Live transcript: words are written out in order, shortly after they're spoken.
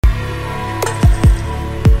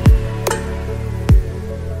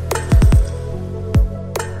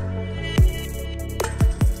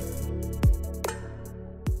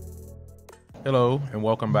Hello, and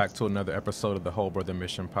welcome back to another episode of the Whole Brother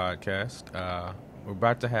Mission podcast. We're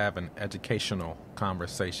about to have an educational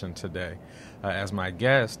conversation today, as my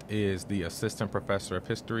guest is the Assistant Professor of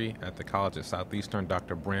History at the College at Southeastern,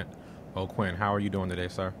 Dr. Brent O'Quinn. How are you doing today,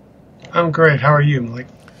 sir? I'm great. How are you, Mike?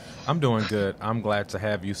 I'm doing good. I'm glad to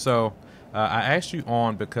have you. I asked you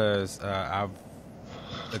on because I've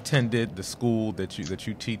attended the school that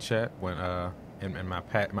you teach at when in my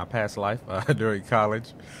past life during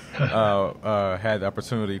college. Had the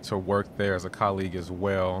opportunity to work there as a colleague as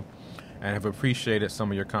well, and have appreciated some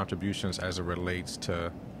of your contributions as it relates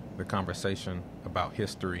to the conversation about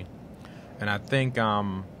history. And I think I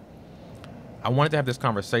wanted to have this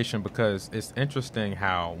conversation because it's interesting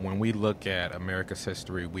how when we look at America's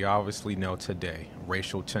history, we obviously know today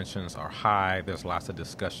racial tensions are high. There's lots of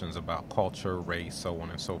discussions about culture, race, so on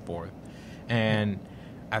and so forth. And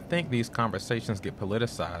I think these conversations get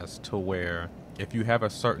politicized to where if you have a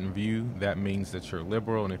certain view, that means that you're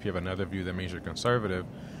liberal, and if you have another view, that means you're conservative.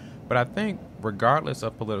 But I think regardless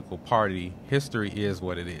of political party, history is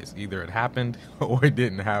what it is. Either it happened or it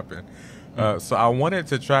didn't happen. So I wanted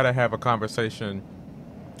to try to have a conversation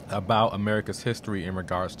about America's history in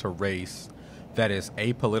regards to race that is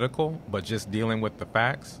apolitical, but just dealing with the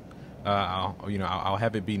facts. I'll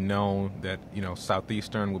have it be known that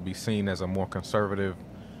Southeastern will be seen as a more conservative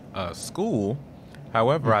school.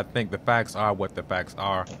 However, I think the facts are what the facts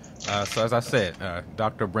are. So as I said,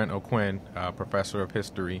 Dr. Brent O'Quinn, professor of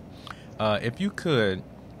history, if you could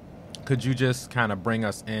you just kind of bring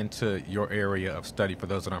us into your area of study for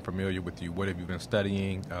those that aren't familiar with you? What have you been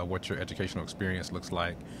studying? What your educational experience looks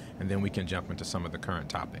like? And then we can jump into some of the current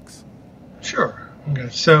topics. Sure. Okay.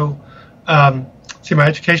 My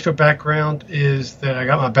educational background is that I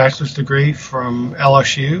got my bachelor's degree from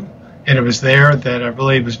LSU, and it was there that I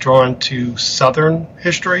really was drawn to Southern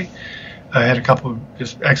history. I had a couple of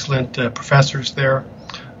just excellent professors there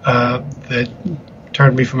that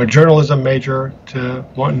turned me from a journalism major to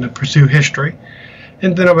wanting to pursue history.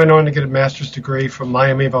 And then I went on to get a master's degree from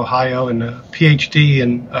Miami of Ohio and a PhD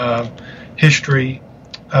in history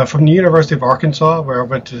from the University of Arkansas, where I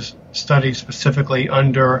went to study specifically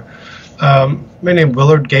under a man named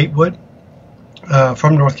Willard Gatewood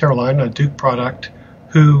from North Carolina, a Duke product,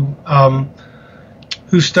 who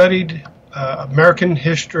studied American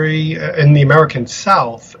history in the American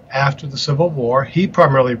South after the Civil War. He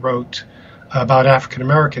primarily wrote about African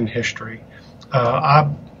American history. I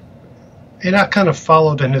kind of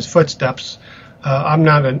followed in his footsteps. I'm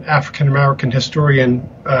not an African American historian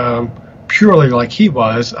purely like he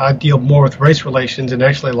was. I deal more with race relations, and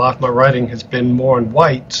actually a lot of my writing has been more on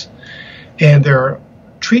whites and their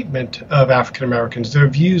treatment of African Americans, their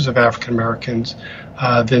views of African Americans,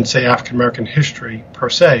 than, say, African American history per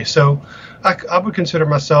se. So I would consider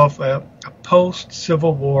myself a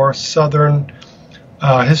post-Civil War Southern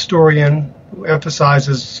historian who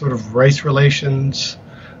emphasizes sort of race relations,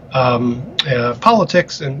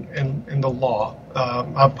 politics, and the law.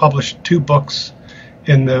 I've published 2 books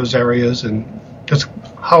in those areas, and that's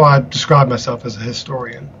how I describe myself as a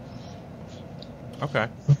historian. Okay,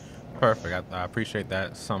 perfect. I appreciate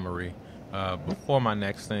that summary. Before my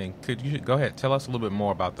next thing, could you go ahead, tell us a little bit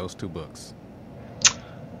more about those 2 books?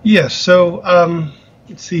 Yes. So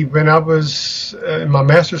let's see. When I was in my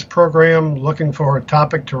master's program looking for a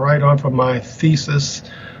topic to write on for my thesis,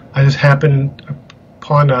 I just happened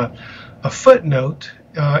upon a footnote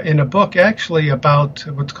in a book actually about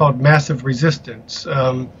what's called massive resistance,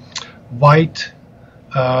 white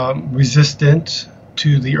resistance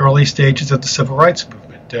to the early stages of the civil rights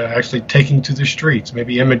movement, actually taking to the streets.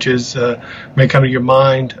 Maybe images may come to your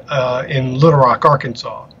mind in Little Rock,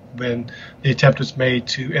 Arkansas, when the attempt was made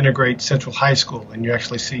to integrate Central High School, and you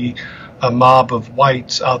actually see a mob of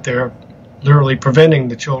whites out there literally preventing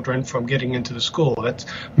the children from getting into the school. That's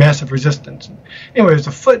massive resistance. Anyway, there's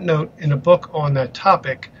a footnote in a book on that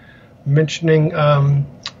topic mentioning an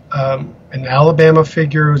Alabama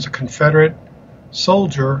figure who's a Confederate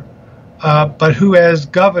soldier, but who as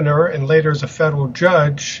governor and later as a federal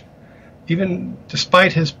judge, even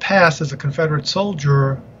despite his past as a Confederate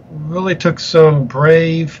soldier, really took some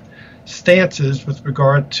brave stances with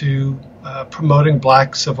regard to promoting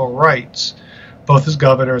black civil rights, both as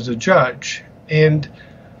governor as a judge. And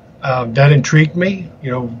that intrigued me.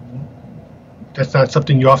 That's not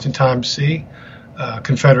something you oftentimes see,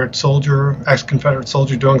 ex-Confederate soldier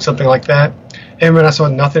doing something like that. And when I saw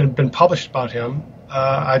nothing had been published about him,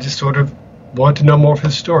 I just sort of wanted to know more of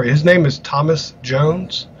his story. His name is Thomas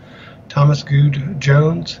Jones, Thomas Goode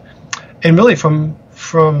Jones. And really from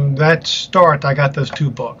that start, I got those 2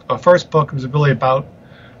 books. My first book was really about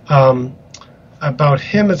about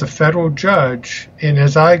him as a federal judge, and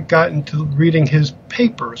as I got into reading his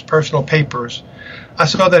papers, personal papers, I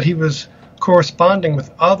saw that he was corresponding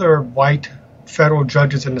with other white federal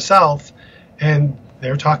judges in the South, and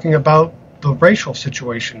they're talking about the racial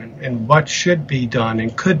situation and what should be done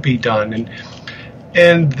and could be done,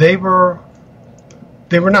 and they were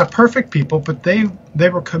not perfect people, but they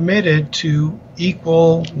were committed to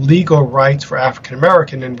equal legal rights for African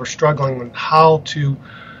American, and were struggling with how to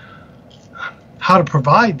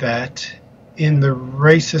provide that in the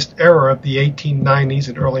racist era of the 1890s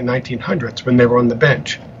and early 1900s when they were on the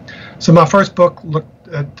bench. So my first book looked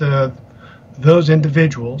at those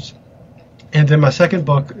individuals, and then my second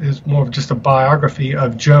book is more of just a biography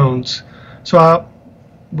of Jones. So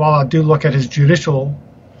while I do look at his judicial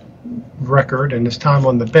record and his time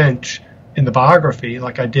on the bench in the biography,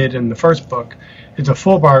 like I did in the first book, it's a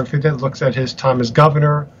full biography that looks at his time as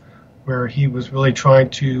governor, where he was really trying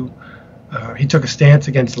to he took a stance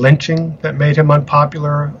against lynching that made him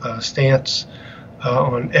unpopular, a stance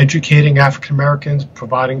on educating African Americans,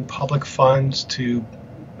 providing public funds to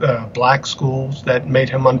black schools that made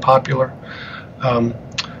him unpopular.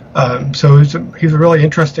 So he's a really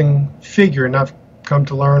interesting figure, and I've come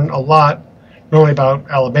to learn a lot, not only about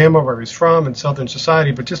Alabama, where he's from, and Southern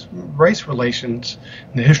society, but just race relations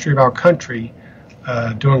in the history of our country,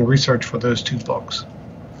 doing research for those two books.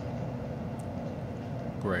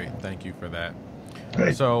 Great, thank you for that.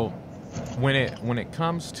 Great. So, when it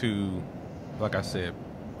comes to, like I said,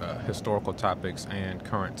 historical topics and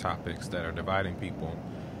current topics that are dividing people,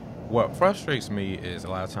 what frustrates me is a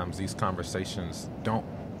lot of times these conversations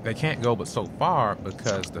can't go but so far,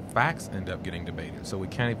 because the facts end up getting debated. So we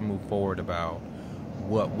can't even move forward about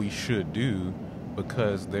what we should do,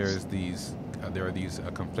 because there are these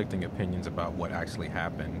conflicting opinions about what actually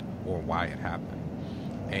happened or why it happened.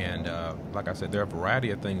 And like I said, there are a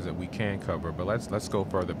variety of things that we can cover, but let's go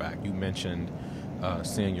further back. You mentioned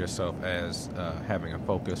seeing yourself as having a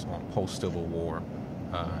focus on post-Civil War,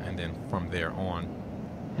 and then from there on.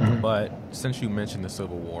 Mm-hmm. But since you mentioned the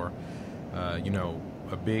Civil War,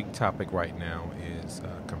 a big topic right now is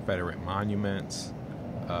Confederate monuments,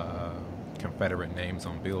 Confederate names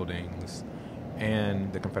on buildings,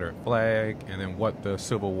 and the Confederate flag, and then what the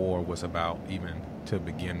Civil War was about even to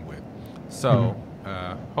begin with. So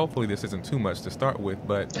hopefully this isn't too much to start with,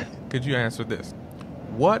 but could you answer this?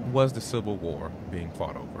 What was the Civil War being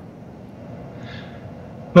fought over?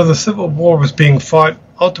 Well, the Civil War was being fought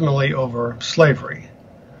ultimately over slavery.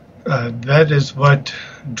 That is what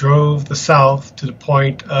drove the South to the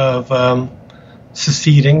point of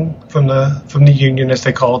seceding from the Union, as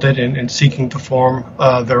they called it, and seeking to form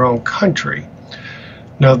their own country.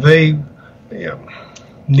 Now,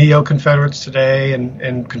 neo-Confederates today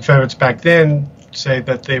and Confederates back then say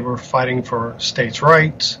that they were fighting for states'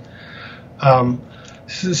 rights.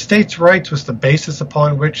 States' rights was the basis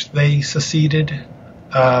upon which they seceded,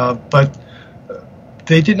 but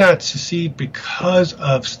they did not secede because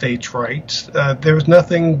of states' rights. There was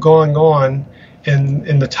nothing going on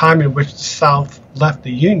in the time in which the South left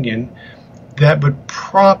the Union that would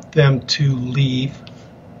prompt them to leave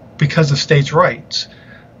because of states' rights.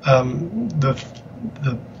 The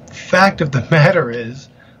fact of the matter is,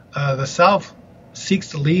 the South seeks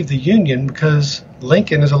to leave the Union because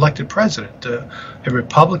Lincoln is elected president. A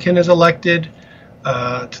Republican is elected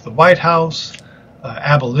to the White House.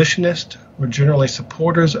 Abolitionists were generally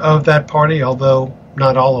supporters of that party, although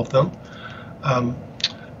not all of them.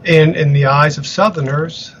 And in the eyes of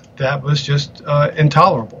Southerners, that was just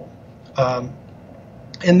intolerable.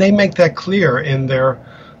 And they make that clear in their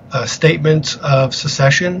statements of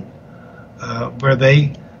secession, where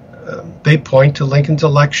they point to Lincoln's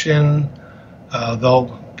election,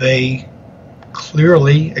 though they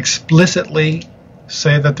clearly, explicitly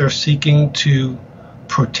say that they're seeking to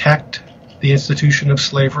protect the institution of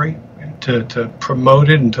slavery, to promote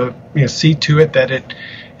it, and to see to it that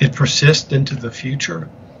it persists into the future.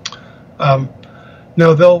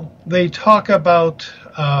 No, they talk about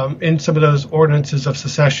in some of those ordinances of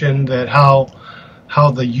secession that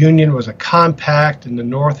how the Union was a compact and the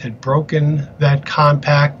North had broken that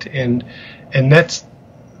compact, and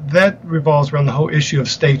that revolves around the whole issue of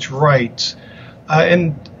states' rights.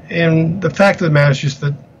 And the fact of the matter is just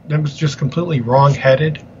that was just completely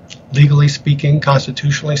wrong-headed, legally speaking,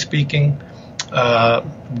 constitutionally speaking.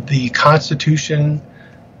 The Constitution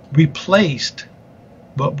replaced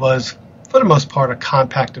what was, for the most part, a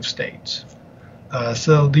compact of states.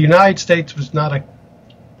 So the United States was not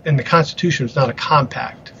and the Constitution was not a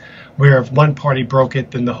compact, where if one party broke it,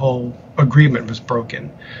 then the whole agreement was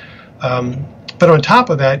broken. But on top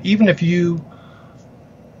of that, even if you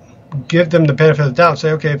give them the benefit of the doubt.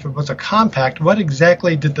 Say, okay, if it was a compact, what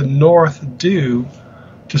exactly did the North do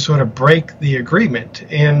to sort of break the agreement?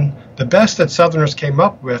 And the best that Southerners came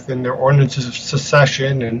up with in their ordinances of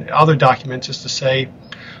secession and other documents is to say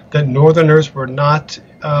that Northerners were not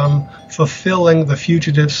fulfilling the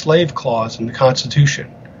fugitive slave clause in the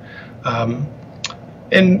Constitution. And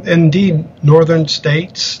indeed, northern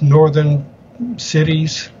states, northern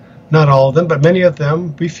cities, not all of them, but many of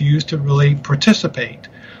them refused to really participate.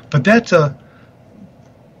 But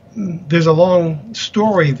there's a long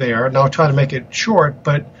story there, and I'll try to make it short,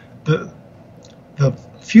 but the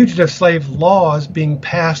fugitive slave laws being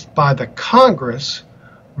passed by the Congress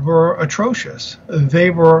were atrocious. They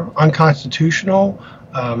were unconstitutional,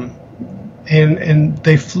 and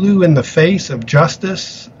they flew in the face of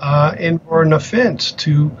justice and were an offense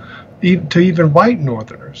to even white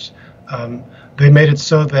Northerners. They made it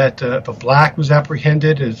so that if a black was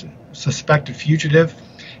apprehended as a suspected fugitive,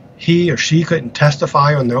 he or she couldn't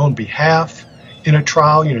testify on their own behalf in a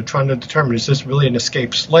trial, trying to determine, is this really an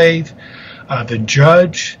escaped slave? The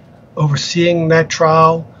judge overseeing that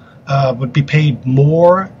trial would be paid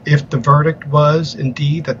more if the verdict was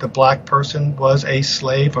indeed that the black person was a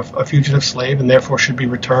slave, a fugitive slave, and therefore should be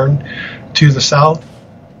returned to the South.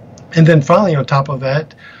 And then finally, on top of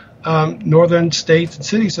that, northern states and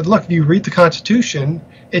cities said, look, if you read the Constitution,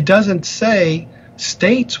 it doesn't say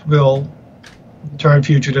states will return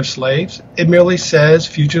fugitive slaves. It merely says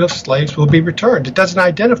fugitive slaves will be returned. It doesn't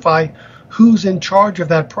identify who's in charge of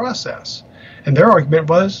that process. And their argument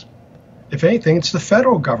was, if anything, it's the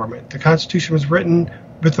federal government. The Constitution was written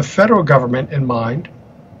with the federal government in mind,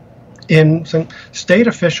 and some state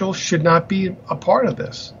officials should not be a part of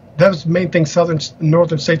this. That was the main thing southern and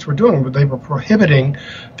northern states were doing. They were prohibiting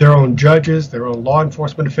their own judges, their own law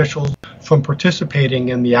enforcement officials from participating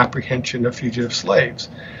in the apprehension of fugitive slaves.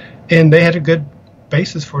 And they had a good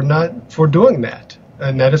basis for doing that.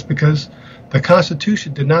 And that is because the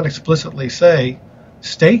Constitution did not explicitly say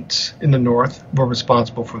states in the North were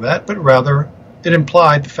responsible for that, but rather it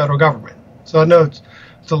implied the federal government. So I know it's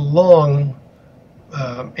a long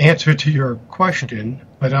answer to your question,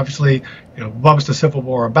 but obviously, what was the Civil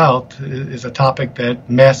War about is a topic that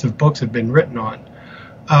massive books have been written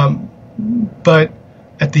on. But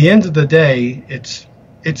at the end of the day, it's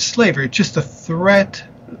slavery. It's just a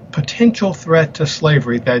potential threat to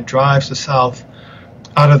slavery that drives the South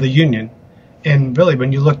out of the Union. And really,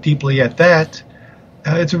 when you look deeply at that,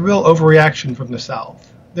 it's a real overreaction from the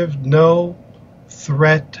South. There's no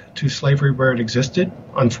threat to slavery where it existed,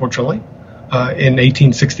 unfortunately. In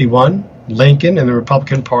 1861, Lincoln and the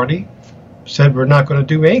Republican Party said, we're not going to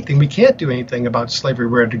do anything. We can't do anything about slavery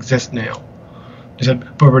where it exists now. They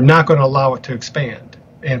said, but we're not going to allow it to expand.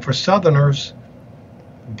 And for Southerners,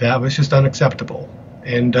 that was just unacceptable.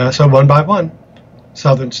 And so one by one,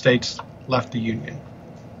 Southern states left the Union.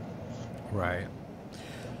 Right.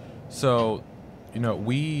 So,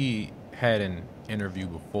 we had an interview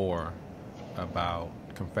before about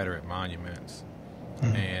Confederate monuments,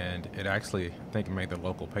 and it actually, I think it made the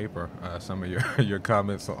local paper, some of your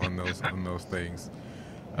comments on those things.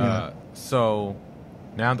 So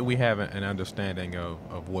now that we have an understanding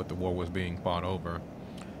of what the war was being fought over,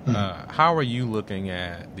 how are you looking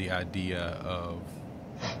at the idea of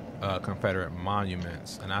Confederate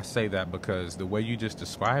monuments? And I say that because the way you just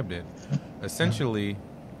described it, essentially,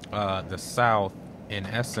 the South, in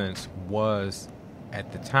essence, was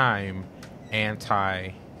at the time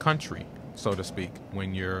anti-country, so to speak.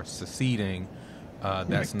 When you're seceding,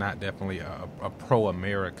 that's not definitely a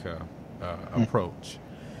pro-America approach.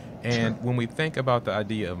 And when we think about the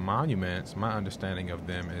idea of monuments, my understanding of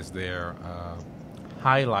them is they're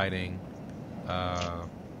highlighting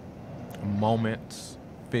moments,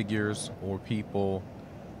 figures, or people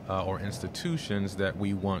or institutions that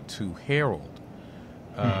we want to herald.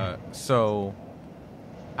 So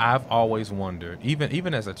I've always wondered,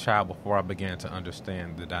 even as a child, before I began to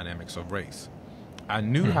understand the dynamics of race, I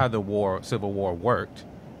knew how the Civil War worked,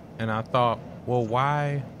 and I thought, well,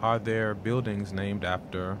 why are there buildings named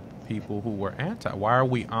after people who were anti? Why are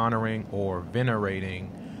we honoring or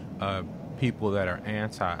venerating people that are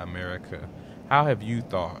anti-America? How have you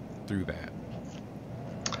thought through that?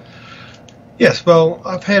 Yes, well,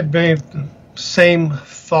 I've had many same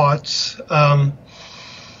thoughts.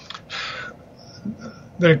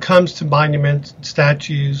 When it comes to monuments,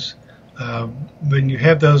 statues, when you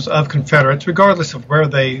have those of Confederates, regardless of where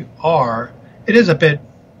they are, it is a bit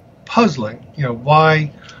puzzling.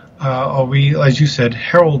 Why are we, as you said,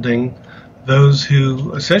 heralding those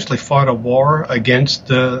who essentially fought a war against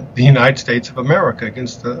the United States of America,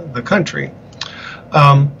 against the country?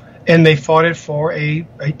 And they fought it for a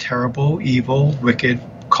terrible, evil, wicked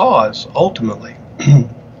cause ultimately.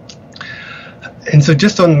 And so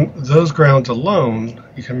just on those grounds alone,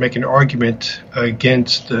 you can make an argument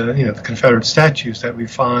against the Confederate statues that we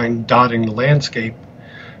find dotting the landscape,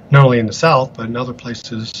 not only in the South, but in other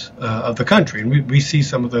places of the country. And we see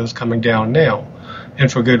some of those coming down now,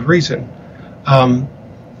 and for good reason.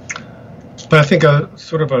 But I think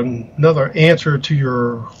sort of another answer to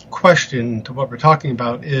your question, to what we're talking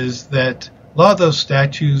about, is that a lot of those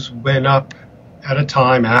statues went up at a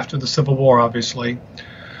time after the Civil War, obviously,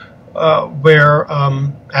 where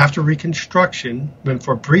after Reconstruction, when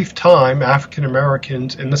for a brief time African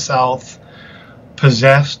Americans in the South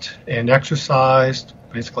possessed and exercised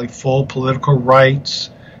basically full political rights,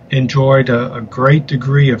 enjoyed a great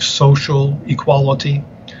degree of social equality.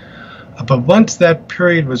 But once that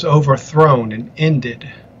period was overthrown and ended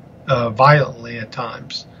violently at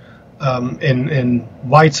times, and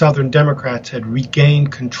white Southern Democrats had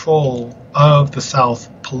regained control of the South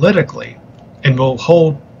politically and will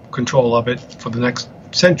hold control of it for the next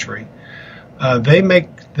century, they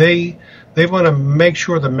want to make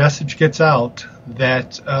sure the message gets out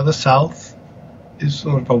that the South is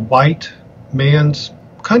sort of a white man's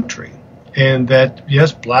country, and that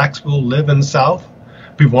yes, blacks will live in the South.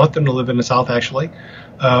 We want them to live in the South, actually,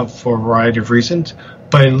 for a variety of reasons.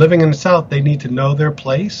 But in living in the South, they need to know their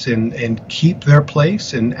place and keep their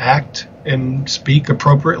place and act and speak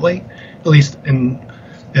appropriately, at least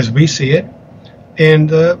as we see it.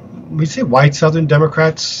 And we see white Southern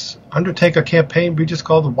Democrats undertake a campaign we just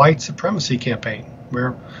call the white supremacy campaign,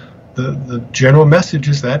 where the general message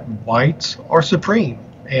is that whites are supreme.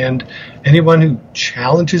 And anyone who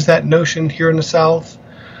challenges that notion here in the South,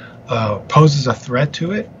 poses a threat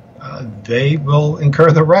to it, they will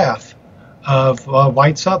incur the wrath of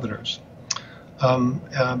white Southerners.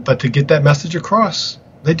 But to get that message across,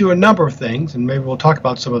 they do a number of things, and maybe we'll talk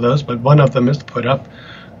about some of those, but one of them is to put up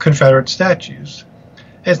Confederate statues.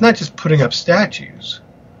 And it's not just putting up statues.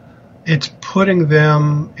 It's putting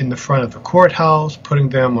them in the front of the courthouse, putting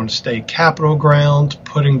them on state capitol grounds,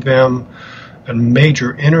 putting them in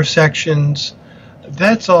major intersections.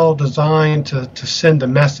 That's all designed to send a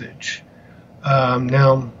message.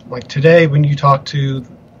 Now, like today, when you talk to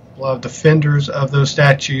a lot of defenders of those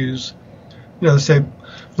statues, they say,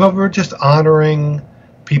 well, we're just honoring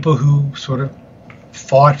people who sort of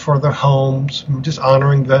fought for their homes. We're just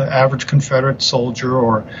honoring the average Confederate soldier,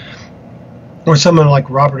 or someone like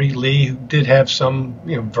Robert E. Lee, who did have some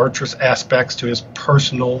virtuous aspects to his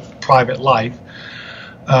personal, private life.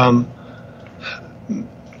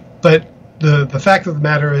 But the fact of the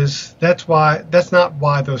matter is that's not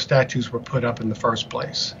why those statues were put up in the first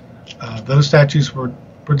place. Those statues were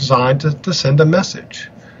designed to send a message,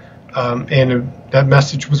 and that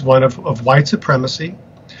message was one of white supremacy,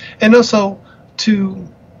 and also to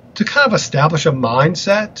kind of establish a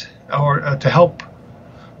mindset, or to help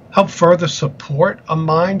further support a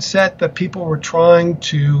mindset that people were trying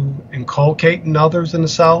to inculcate in others in the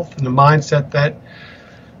South, and the mindset that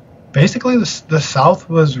basically the South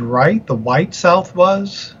was right, the white South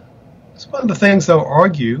was. It's one of the things they'll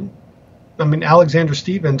argue. I mean, Alexander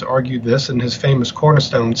Stephens argued this in his famous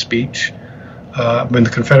Cornerstone speech when the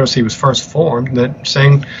Confederacy was first formed, that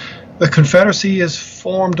saying the Confederacy is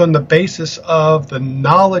formed on the basis of the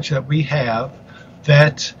knowledge that we have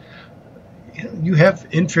that you have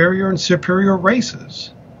inferior and superior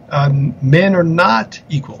races. Men are not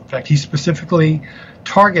equal. In fact, he specifically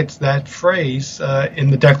targets that phrase in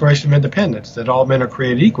the Declaration of Independence, that all men are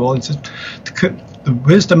created equal, and says the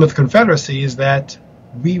wisdom of the Confederacy is that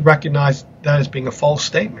we recognize that as being a false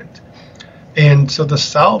statement. And so the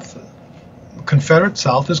South, Confederate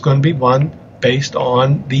South, is going to be one based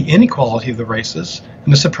on the inequality of the races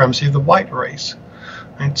and the supremacy of the white race.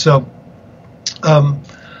 And so it's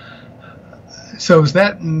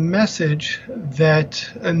that message,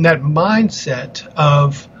 and that mindset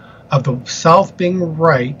of the South being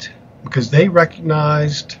right, because they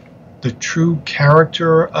recognized the true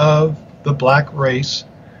character of the black race,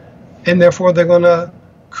 and therefore they're going to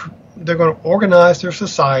organize their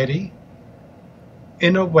society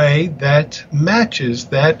in a way that matches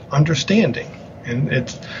that understanding. And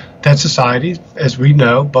that society, as we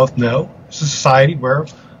both know, is a society where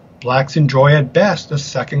blacks enjoy at best a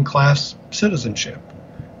second-class citizenship,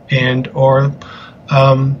 or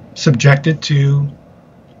subjected to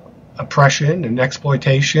oppression and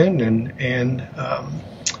exploitation, and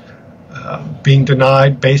being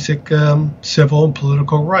denied basic civil and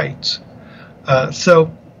political rights.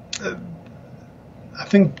 So I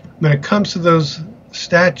think when it comes to those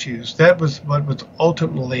statues, that was what was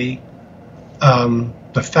ultimately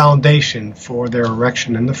the foundation for their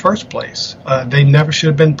erection in the first place. They never should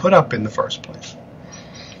have been put up in the first place.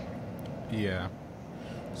 Yeah.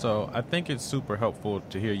 So I think it's super helpful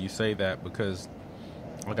to hear you say that because,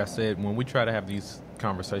 like I said, when we try to have these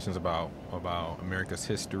conversations about America's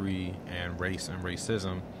history and race and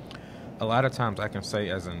racism, a lot of times I can say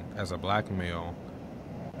as a black male,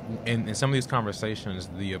 in some of these conversations,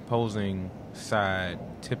 the opposing side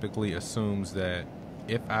typically assumes that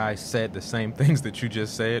if I said the same things that you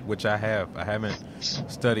just said, which I haven't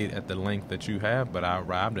studied at the length that you have, but I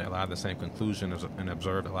arrived at a lot of the same conclusions and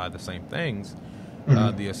observed a lot of the same things.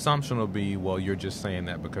 Hmm. The assumption will be, well, you're just saying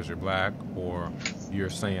that because you're black, or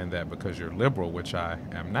you're saying that because you're liberal, which I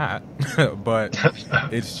am not. But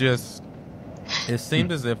it's just, it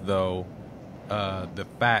seems as if though the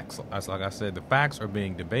facts, as like I said, the facts are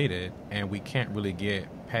being debated, and we can't really get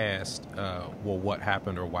past, well, what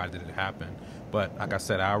happened or why did it happen. But like I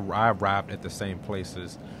said, I arrived at the same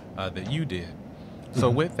places that you did.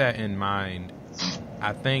 So Hmm. with that in mind,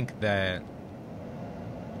 I think that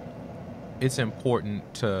it's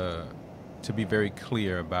important to be very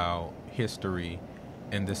clear about history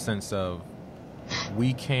in the sense of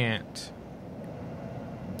we can't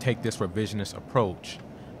take this revisionist approach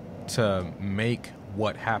to make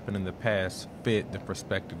what happened in the past fit the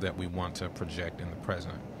perspective that we want to project in the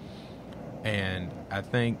present. And I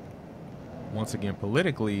think, once again,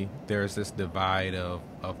 politically, there's this divide of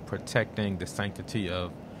protecting the sanctity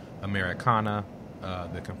of Americana,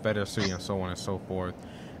 the Confederacy, and so on and so forth.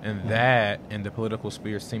 And that in the political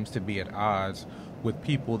sphere seems to be at odds with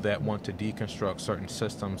people that want to deconstruct certain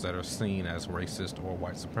systems that are seen as racist or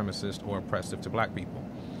white supremacist or oppressive to black people.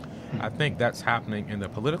 I think that's happening in the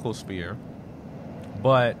political sphere,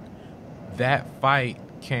 but that fight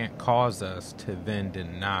can't cause us to then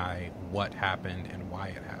deny what happened and why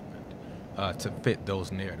it happened to fit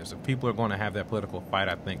those narratives. If people are going to have that political fight,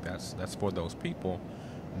 I think that's for those people.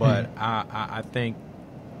 But I think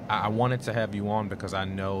I wanted to have you on because I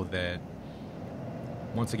know that,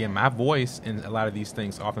 once again, my voice in a lot of these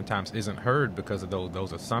things oftentimes isn't heard because of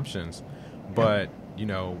those assumptions. But you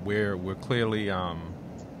know, we're clearly come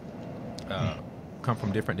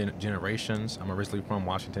from different generations. I'm originally from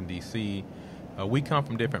Washington, D.C. We come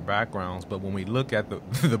from different backgrounds, but when we look at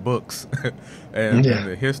the the books and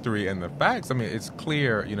the history and the facts, I mean, it's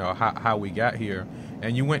clear, you know, how we got here.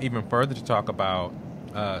 And you went even further to talk about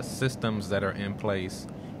systems that are in place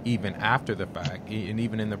even after the fact, and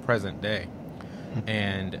even in the present day.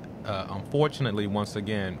 And unfortunately, once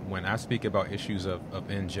again, when I speak about issues of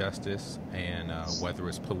injustice and whether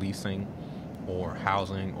it's policing or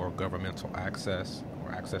housing or governmental access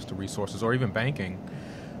or access to resources or even banking,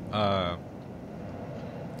 uh,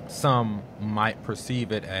 some might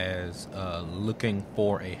perceive it as looking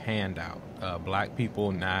for a handout. Black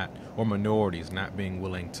people not, or minorities not being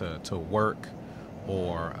willing to work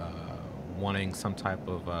or wanting some type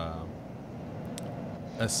of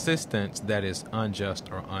assistance that is unjust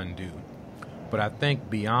or undue. But I think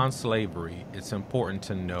beyond slavery, it's important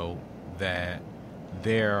to know that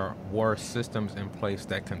there were systems in place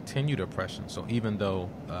that continued oppression. So even though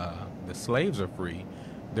the slaves are free,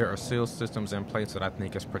 there are still systems in place that I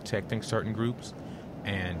think is protecting certain groups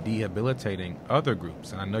and debilitating other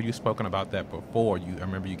groups. And I know you've spoken about that before. I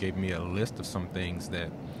remember you gave me a list of some things that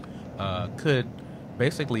could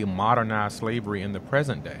basically modernize slavery in the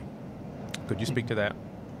present day. Could you speak to that?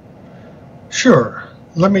 Sure.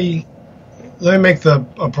 Let me make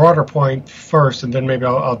a broader point first, and then maybe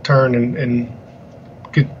I'll turn and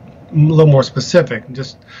get a little more specific and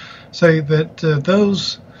just say that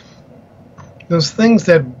those things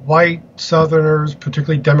that white Southerners,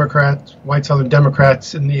 particularly Democrats, white Southern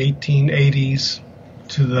Democrats in the 1880s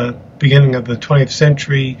to the beginning of the 20th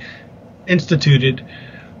century instituted,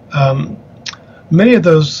 many of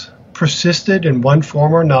those persisted in one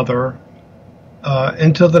form or another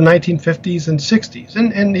until the 1950s and 60s,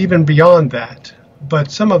 and even beyond that.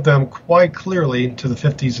 But some of them quite clearly into the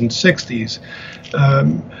 50s and 60s,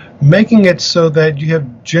 making it so that you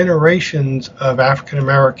have generations of African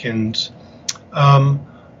Americans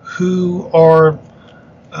who are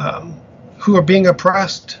being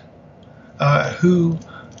oppressed, who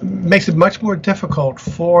makes it much more difficult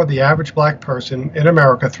for the average black person in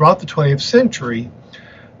America throughout the 20th century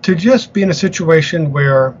to just be in a situation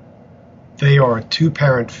where they are a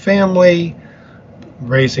two-parent family,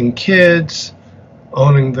 raising kids,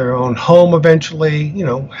 owning their own home eventually, you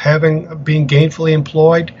know, being gainfully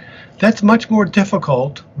employed. That's much more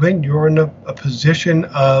difficult when you're in a position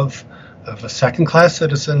of a second-class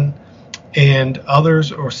citizen, and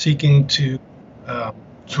others are seeking to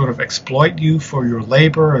sort of exploit you for your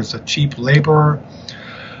labor as a cheap laborer.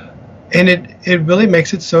 And it really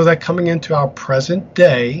makes it so that coming into our present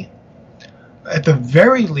day, at the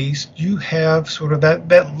very least, you have sort of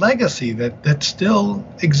that legacy that still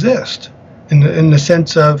exists in the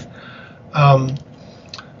sense of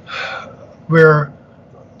where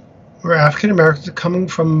African Americans are coming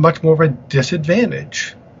from much more of a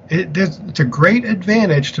disadvantage. It's a great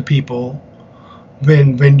advantage to people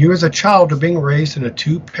when you as a child are being raised in a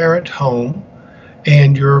two-parent home,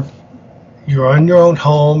 and you're in your own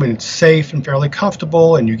home and it's safe and fairly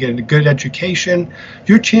comfortable, and you get a good education.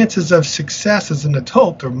 Your chances of success as an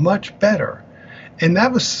adult are much better. And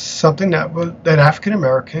that was something that African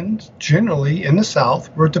Americans generally in the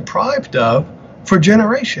South were deprived of for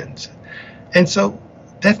generations. And so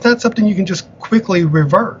that's not something you can just quickly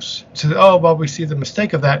reverse. So, oh, well, we see the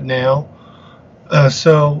mistake of that now.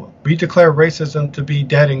 So we declare racism to be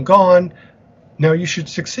dead and gone. Now you should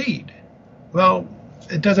succeed. Well,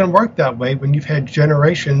 it doesn't work that way when you've had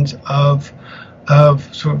generations of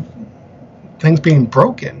sort of things being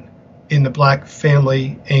broken in the black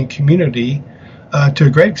family and community to a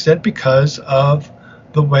great extent because of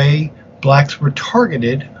the way blacks were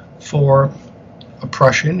targeted for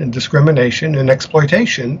oppression and discrimination and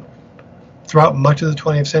exploitation throughout much of the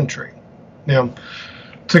 20th century. Now,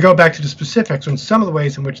 to go back to the specifics on some of the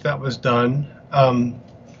ways in which that was done,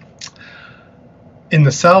 in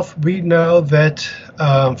the South, we know that,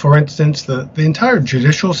 for instance, the entire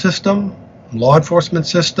judicial system, law enforcement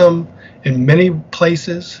system, in many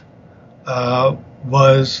places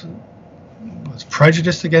was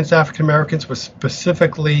prejudiced against African Americans, was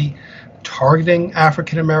specifically targeting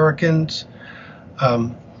African Americans.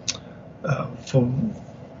 For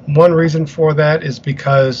one reason for that is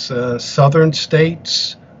because southern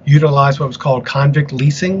states utilized what was called convict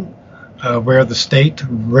leasing, where the state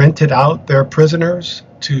rented out their prisoners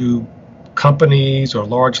to companies or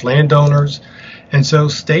large landowners. And so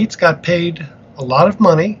states got paid a lot of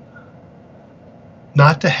money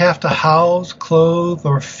not to have to house, clothe,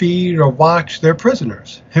 or feed or watch their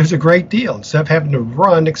prisoners. It was a great deal. Instead of having to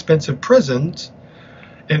run expensive prisons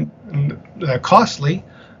and costly,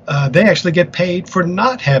 they actually get paid for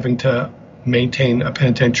not having to maintain a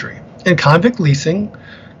penitentiary. And convict leasing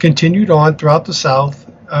continued on throughout the South,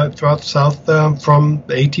 from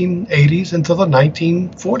the 1880s until the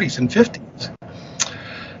 1940s and 50s.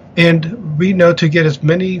 And we know to get as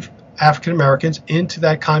many African Americans into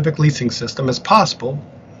that convict leasing system as possible,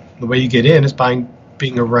 the way you get in is by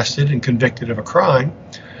being arrested and convicted of a crime.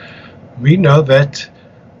 We know that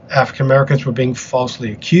African Americans were being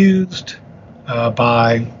falsely accused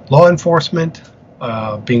by law enforcement,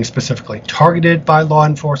 being specifically targeted by law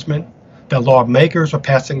enforcement. The lawmakers were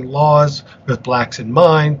passing laws with blacks in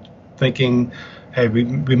mind, thinking, hey, we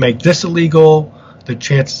make this illegal, the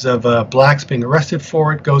chances of blacks being arrested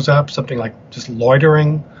for it goes up, something like just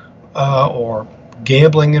loitering or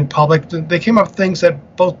gambling in public. They came up with things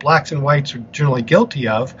that both blacks and whites are generally guilty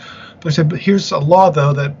of. But they said, here's a law,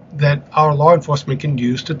 though, that our law enforcement can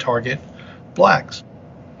use to target blacks.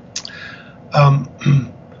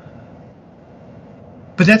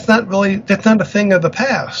 But that's not a thing of the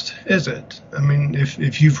past, is it? I mean,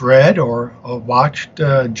 if you've read or watched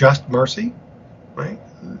Just Mercy, right,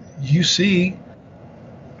 you see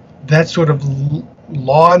that sort of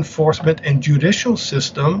law enforcement and judicial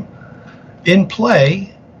system in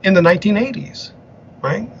play in the 1980s,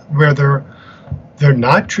 right, where they're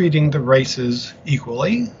not treating the races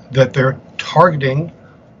equally, that they're targeting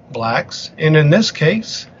blacks, and in this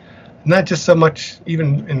case, not just so much,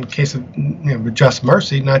 even in the case of with Just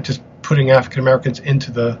Mercy, not just putting African Americans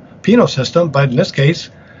into the penal system, but in this case,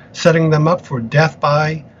 setting them up for death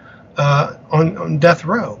by on death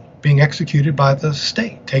row, being executed by the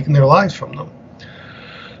state, taking their lives from them.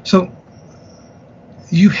 So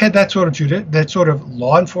you had that sort of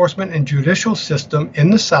law enforcement and judicial system in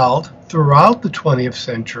the South throughout the 20th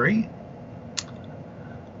century.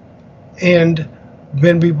 And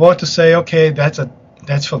when we want to say, okay, that's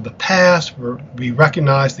from the past, we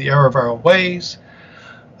recognize the error of our ways,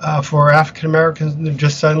 for African Americans to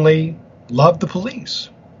just suddenly love the police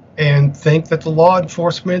and think that the law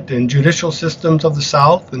enforcement and judicial systems of the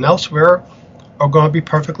South and elsewhere are going to be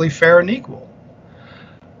perfectly fair and equal.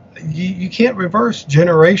 You can't reverse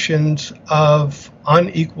generations of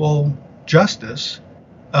unequal justice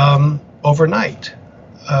overnight.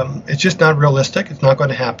 It's just not realistic. It's not going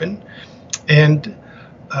to happen. And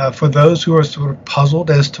for those who are sort of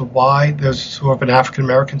puzzled as to why there's sort of an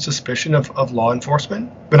African-American suspicion of law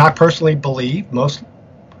enforcement, but I personally believe most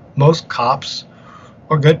cops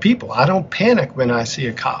are good people. I don't panic when I see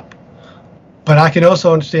a cop. But I can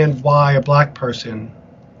also understand why a black person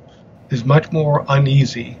is much more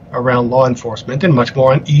uneasy around law enforcement and much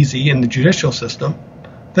more uneasy in the judicial system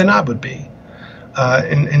than I would be.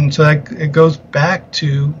 And so that, it goes back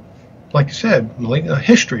to, like you said,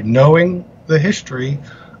 history, knowing the history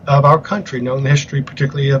of our country, knowing the history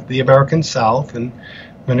particularly of the American South, and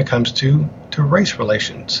when it comes to race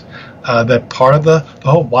relations. That part of the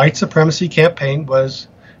whole white supremacy campaign was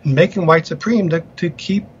making white supreme to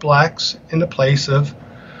keep blacks in the place of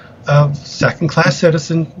second-class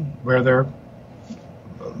citizens, where they're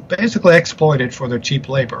basically exploited for their cheap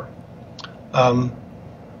labor.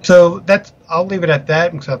 So that's, I'll leave it at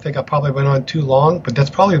that because I think I probably went on too long. But that's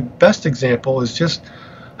probably the best example is just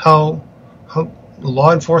how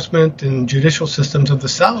law enforcement and judicial systems of the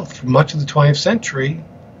South for much of the 20th century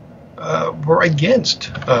were against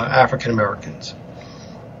African Americans.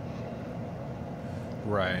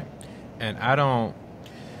 Right. And I don't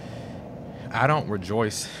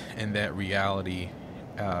rejoice in that reality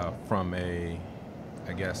from a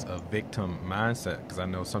victim mindset, because I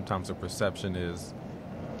know sometimes the perception is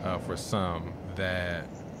for some that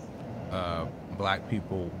black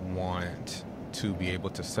people want to be able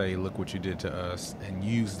to say, look what you did to us, and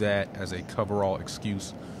use that as a coverall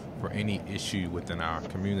excuse for any issue within our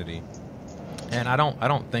community. And I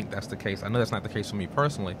don't think that's the case. I know that's not the case for me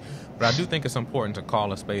personally, but I do think it's important to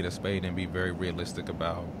call a spade and be very realistic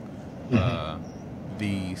about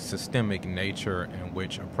the systemic nature in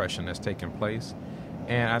which oppression has taken place.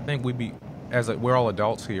 And I think we're all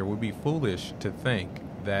adults here, we'd be foolish to think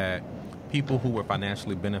that people who were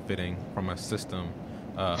financially benefiting from a system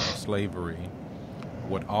of slavery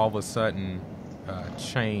would all of a sudden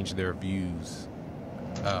change their views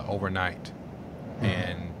overnight.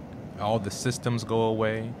 And all the systems go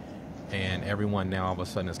away, and everyone now all of a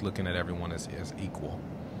sudden is looking at everyone as equal.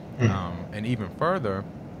 And even further,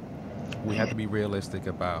 we have to be realistic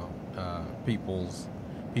about people's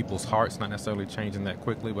hearts not necessarily changing that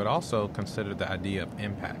quickly, but also consider the idea of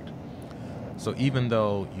impact. So even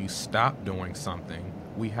though you stop doing something,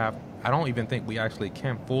 I don't even think we actually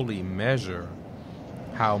can fully measure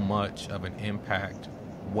how much of an impact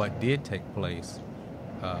what did take place,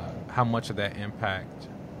 how much of that impact,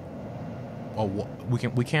 or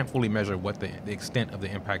we can't fully measure what the extent of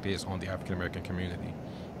the impact is on the African American community.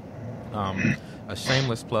 A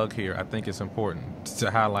shameless plug here. I think it's important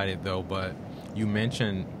to highlight it though, but you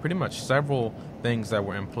mentioned pretty much several things that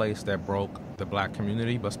were in place that broke the black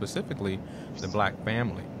community, but specifically the black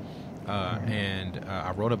family. And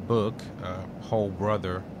I wrote a book, Whole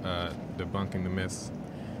Brother, Debunking the Myths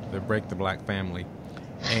that Break the Black Family.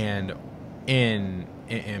 And in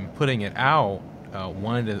putting it out,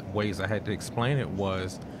 one of the ways I had to explain it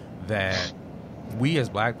was that we as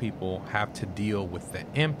black people have to deal with the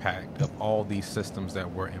impact of all these systems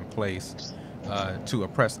that were in place to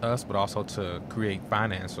oppress us, but also to create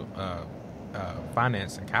finance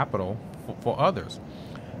and capital for others.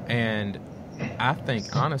 And I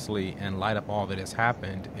think, honestly, in light of all that has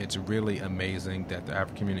happened, it's really amazing that the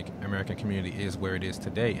African American community is where it is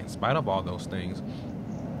today, in spite of all those things.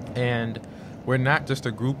 And we're not just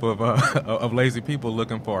a group of lazy people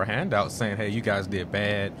looking for a handout saying, hey, you guys did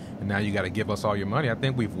bad, and now you got to give us all your money. I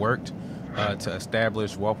think we've worked to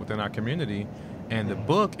establish wealth within our community. And the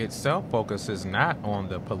book itself focuses not on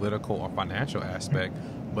the political or financial aspect,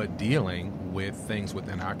 but dealing with things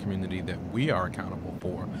within our community that we are accountable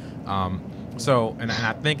for. And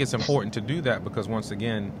I think it's important to do that because, once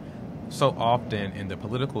again, so often in the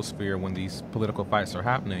political sphere, when these political fights are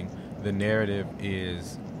happening, the narrative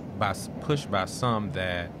is pushed by some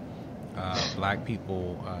that black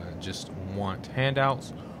people just want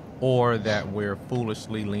handouts, or that we're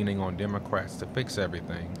foolishly leaning on Democrats to fix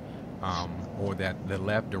everything, or that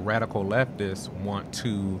the radical leftists want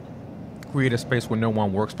to create a space where no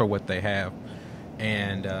one works for what they have.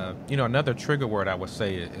 And another trigger word I would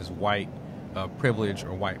say is white privilege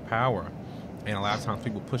or white power. And a lot of times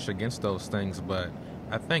people push against those things, but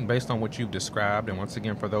I think based on what you've described, and once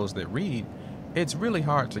again for those that read, it's really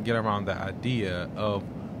hard to get around the idea of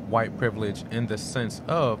white privilege in the sense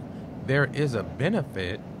of there is a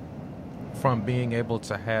benefit from being able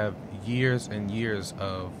to have years and years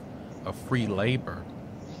of free labor.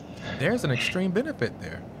 There's an extreme benefit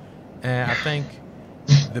there. And I think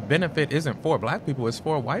the benefit isn't for black people, it's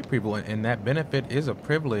for white people. And that benefit is a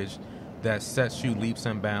privilege that sets you leaps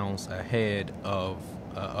and bounds ahead of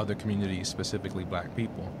other communities, specifically black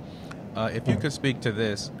people. If you could speak to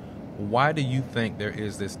this, why do you think there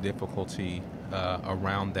is this difficulty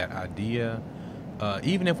around that idea?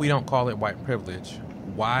 Even if we don't call it white privilege,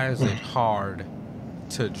 why is it hard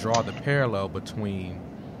to draw the parallel between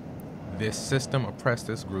this system oppressed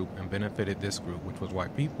this group and benefited this group, which was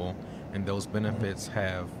white people, and those benefits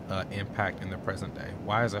have impact in the present day?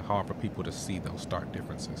 Why is it hard for people to see those stark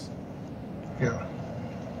differences? Yeah.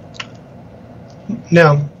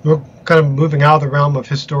 Now, we're kind of moving out of the realm of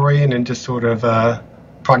historian and just sort of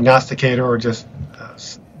prognosticator, or just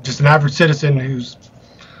an average citizen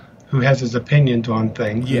who has his opinions on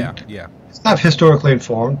things. Yeah, yeah. It's not historically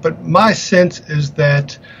informed, but my sense is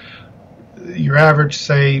that your average,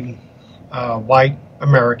 say, white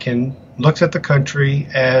American looks at the country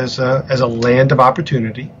as a land of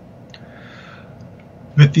opportunity,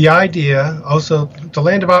 with the idea also it's a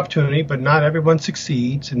land of opportunity, but not everyone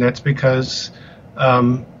succeeds, and that's because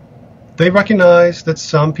they recognize that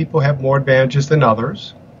some people have more advantages than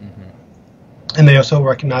others, and they also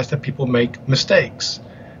recognize that people make mistakes,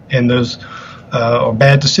 and those are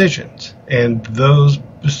bad decisions, and those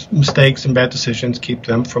mistakes and bad decisions keep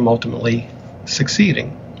them from ultimately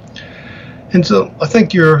succeeding. And so I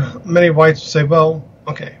think many whites say, well,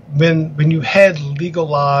 okay, when you had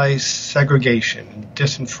legalized segregation,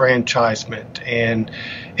 disenfranchisement, and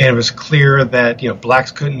it was clear that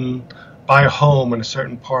blacks couldn't buy a home in a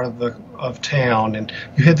certain part of town, and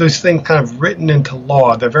you had those things kind of written into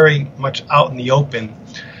law, they're very much out in the open.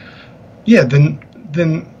 Yeah,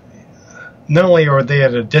 then not only are they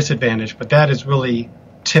at a disadvantage, but that is really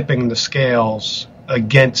tipping the scales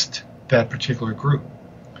against that particular group.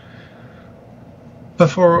 But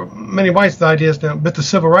for many whites, the idea is now, with the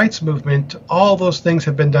civil rights movement, all those things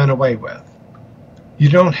have been done away with. You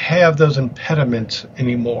don't have those impediments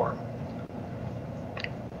anymore.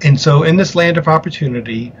 And so in this land of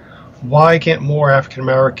opportunity, why can't more African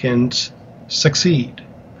Americans succeed?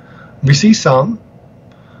 We see some,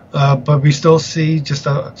 but we still see just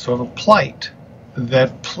a sort of a plight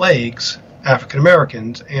that plagues African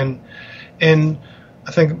Americans. And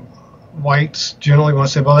I think whites generally want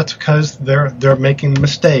to say, well, that's because they're making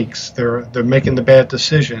mistakes, they're making the bad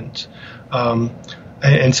decisions,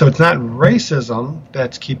 and so it's not racism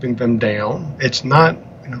that's keeping them down. It's not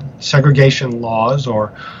segregation laws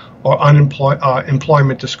or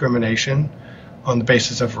employment discrimination on the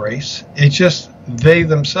basis of race. It's just they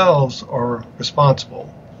themselves are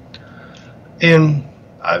responsible. And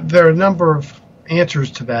there are a number of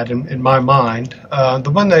answers to that in my mind.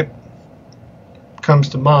 The one that comes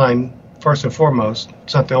to mind first and foremost,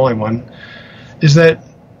 it's not the only one, is that,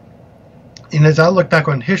 and as I look back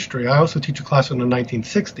on history, I also teach a class in the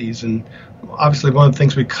 1960s, and obviously one of the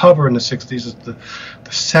things we cover in the 60s is the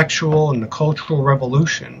sexual and the cultural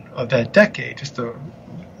revolution of that decade, just a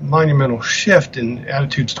monumental shift in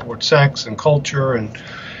attitudes toward sex and culture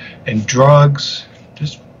and drugs,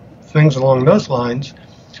 just things along those lines.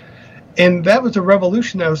 And that was a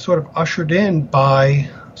revolution that was sort of ushered in by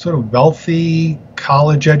sort of wealthy,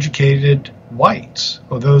 college-educated whites,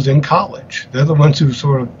 or those in college. They're the ones who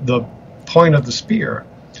sort of the point of the spear.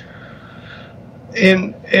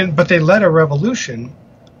 But they led a revolution.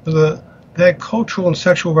 That cultural and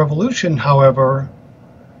sexual revolution, however,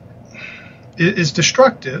 is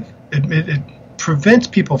destructive. It prevents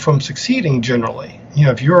people from succeeding generally.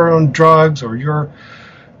 If you're on drugs or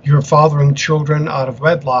you're fathering children out of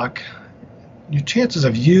wedlock, your chances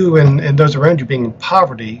of you and those around you being in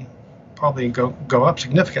poverty probably go up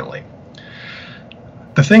significantly.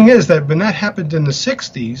 The thing is that when that happened in the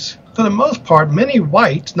 60s, for the most part, many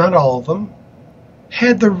whites, not all of them,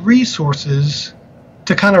 had the resources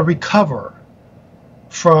to kind of recover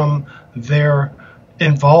from their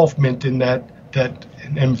involvement in that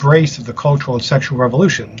embrace of the cultural and sexual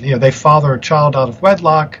revolution. They father a child out of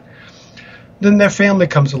wedlock, then their family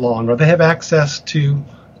comes along, or they have access to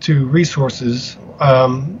resources,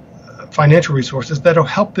 financial resources that'll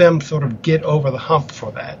help them sort of get over the hump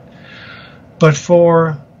for that. But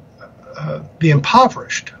for the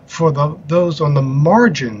impoverished, for those on the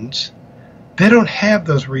margins, they don't have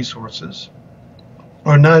those resources,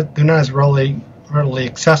 or they're not as readily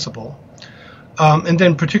accessible. And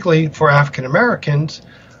then particularly for African Americans,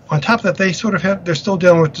 on top of that, they're still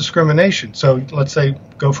dealing with discrimination. So let's say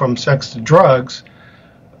go from sex to drugs.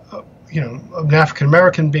 An African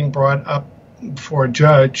American being brought up before a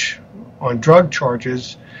judge on drug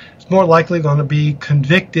charges is more likely going to be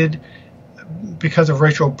convicted because of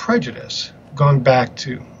racial prejudice, going back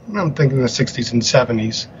to, I'm thinking the 60s and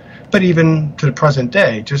 70s, but even to the present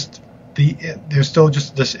day, there's still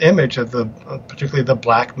just this image of particularly the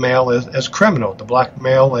black male as criminal, the black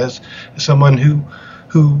male as someone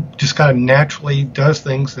who just kind of naturally does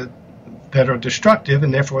things that are destructive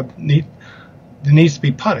and therefore needs to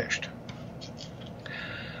be punished.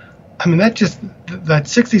 I mean, that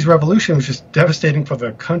 60s revolution was just devastating for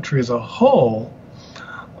the country as a whole.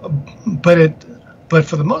 But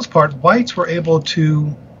for the most part, whites were able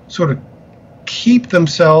to sort of keep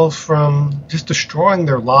themselves from just destroying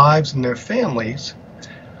their lives and their families,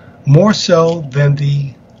 more so than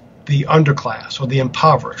the the underclass or the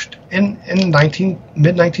impoverished. In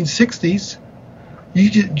mid 1960s,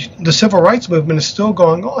 the civil rights movement is still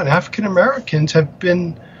going on. African Americans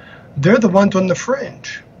they're the ones on the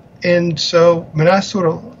fringe. And so when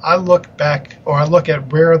I look back, or I look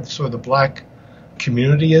at where sort of the black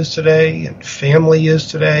community is today and family is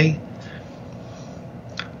today,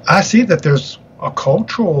 I see that there's a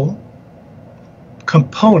cultural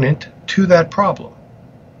component to that problem.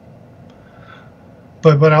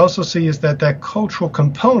 But what I also see is that cultural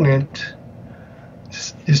component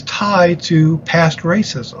is tied to past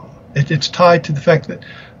racism. It's tied to the fact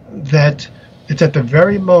that it's at the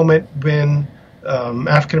very moment when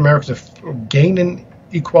African Americans are gaining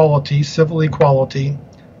equality, civil equality,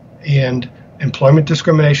 and employment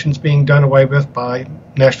discrimination is being done away with by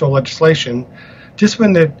national legislation, just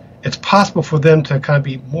when it's possible for them to kind of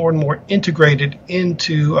be more and more integrated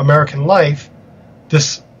into American life,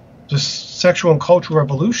 this sexual and cultural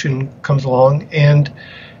revolution comes along, and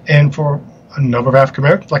for a number of African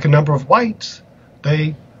Americans, like a number of whites,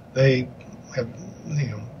 they have,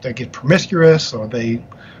 they get promiscuous or they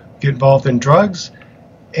get involved in drugs,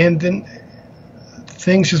 and then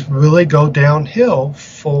things just really go downhill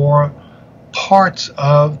for parts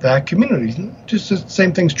of that community. Just the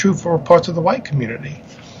same thing's true for parts of the white community.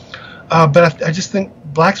 But I just think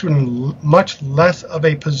blacks were in much less of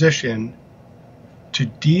a position to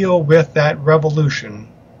deal with that revolution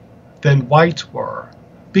than whites were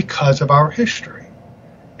because of our history.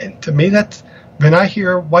 And to me, that's when I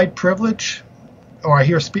hear white privilege, or I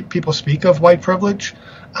hear people speak of white privilege,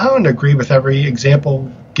 I don't agree with every example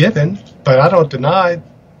given, but I don't deny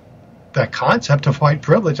that concept of white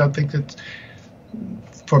privilege. I think that,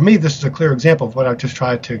 for me, this is a clear example of what I've just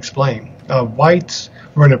tried to explain. Whites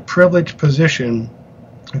were in a privileged position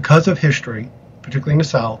because of history, particularly in the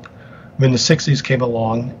South, when the 60s came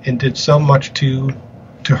along and did so much to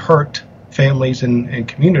hurt families and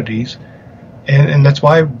communities. And that's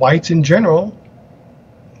why whites in general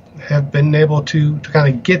have been able to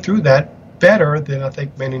kind of get through that better than I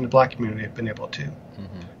think many in the black community have been able to.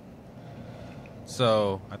 Mm-hmm.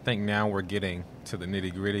 So I think now we're getting to the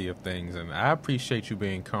nitty-gritty of things, and I appreciate you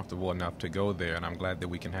being comfortable enough to go there, and I'm glad that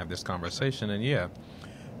we can have this conversation. And yeah,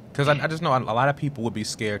 because I just know a lot of people would be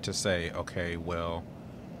scared to say, okay, well,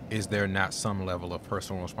 is there not some level of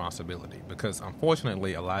personal responsibility? Because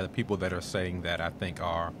unfortunately, a lot of the people that are saying that, I think,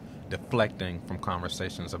 are deflecting from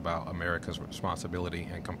conversations about America's responsibility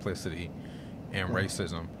and complicity and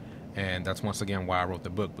racism. And that's once again why I wrote the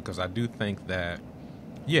book, because I do think that,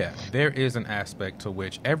 yeah, there is an aspect to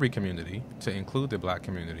which every community, to include the black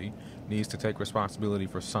community, needs to take responsibility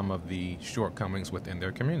for some of the shortcomings within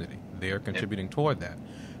their community. They are contributing toward that.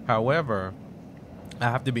 However, I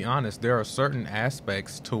have to be honest, there are certain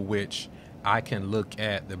aspects to which I can look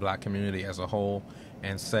at the black community as a whole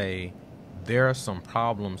and say, there are some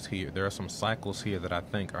problems here, there are some cycles here that I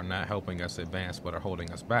think are not helping us advance but are holding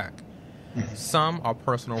us back. Some are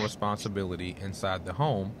personal responsibility inside the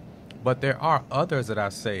home, but there are others that I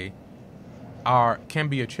say can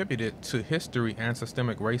be attributed to history and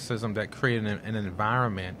systemic racism that created an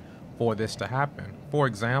environment for this to happen. For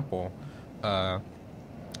example,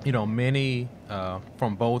 many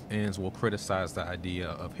from both ends will criticize the idea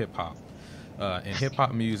of hip-hop. In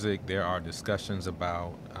hip-hop music, there are discussions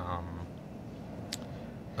about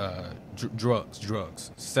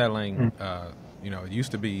drugs, selling. It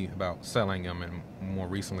used to be about selling them, and more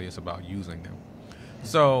recently it's about using them.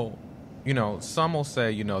 So, some will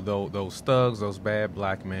say, those thugs, those bad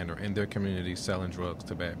black men are in their community selling drugs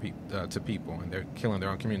to people, and they're killing their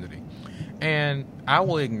own community. And I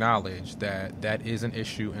will acknowledge that that is an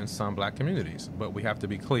issue in some black communities, but we have to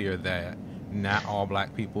be clear that not all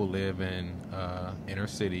black people live in inner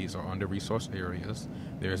cities or under-resourced areas.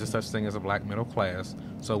 There is a such thing as a black middle class,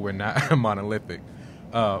 so we're not monolithic.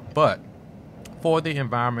 But for the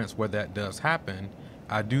environments where that does happen,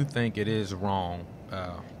 I do think it is wrong,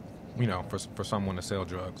 for someone to sell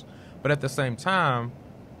drugs. But at the same time,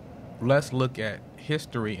 let's look at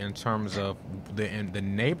history in terms of the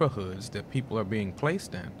neighborhoods that people are being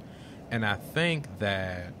placed in. And I think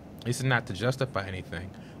that, this is not to justify anything,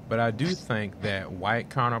 but I do think that white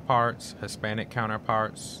counterparts, Hispanic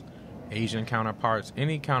counterparts, Asian counterparts,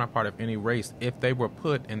 any counterpart of any race, if they were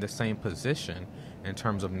put in the same position in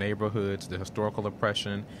terms of neighborhoods, the historical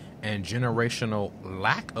oppression, and generational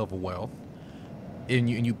lack of wealth, and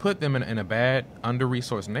you put them in a bad,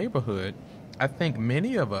 under-resourced neighborhood, I think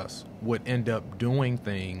many of us would end up doing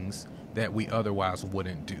things that we otherwise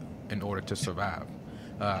wouldn't do in order to survive.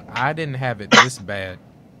 I didn't have it this bad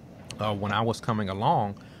when I was coming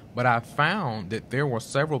along, but I found that there were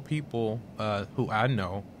several people who I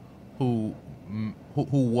know who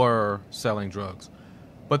who were selling drugs,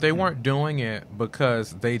 but they weren't doing it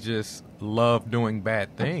because they just loved doing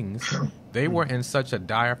bad things. They were in such a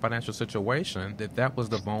dire financial situation that that was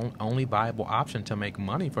the only viable option to make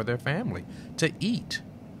money for their family, to eat.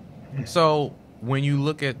 So when you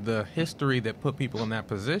look at the history that put people in that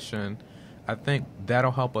position, I think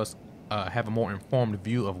that'll help us have a more informed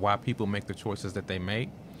view of why people make the choices that they make.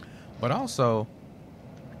 But also,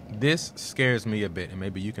 this scares me a bit, and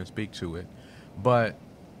maybe you can speak to it. But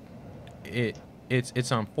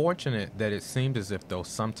it's unfortunate that it seems as if, though,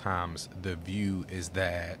 sometimes the view is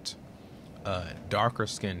that darker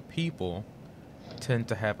skinned people tend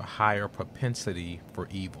to have a higher propensity for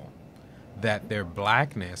evil, that their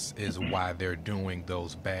blackness is why they're doing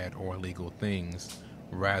those bad or illegal things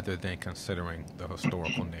rather than considering the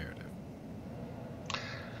historical narrative.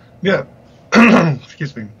 Yeah.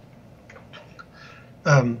 Excuse me.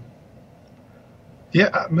 Yeah,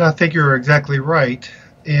 I mean, I think you're exactly right,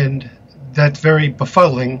 and that's very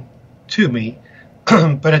befuddling to me.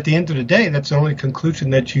 But at the end of the day, that's the only conclusion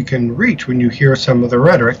that you can reach when you hear some of the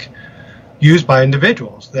rhetoric used by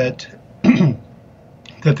individuals, that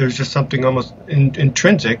that there's just something almost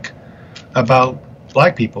intrinsic about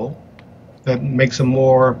black people that makes them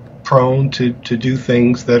more prone to do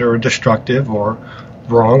things that are destructive or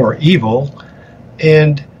wrong or evil.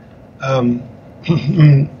 And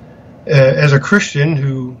as a Christian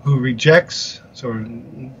who rejects sort of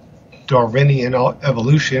Darwinian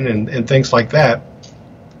evolution and things like that,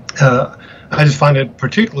 I just find it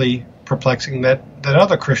particularly perplexing that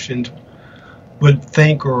other Christians would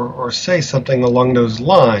think or say something along those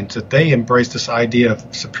lines, that they embrace this idea of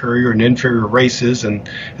superior and inferior races, and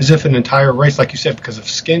as if an entire race, like you said, because of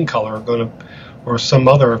skin color, or some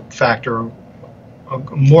other factor, are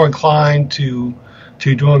more inclined to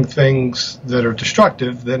doing things that are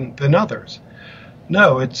destructive than others.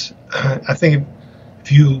 No, I think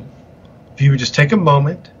if you would just take a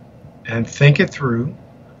moment and think it through,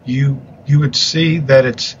 you would see that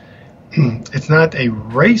it's not a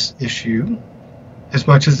race issue as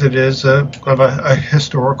much as it is a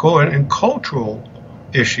historical and cultural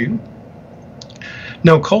issue.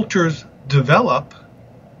 Now, cultures develop,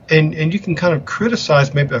 and you can kind of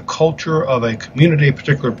criticize maybe a culture of a community, a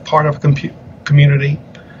particular part of a community,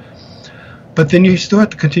 but then you still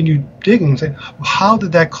have to continue digging and say, how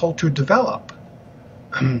did that culture develop?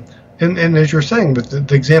 And as you're saying, with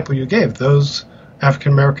the example you gave, those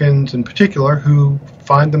African Americans in particular who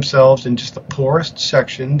find themselves in just the poorest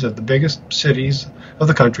sections of the biggest cities of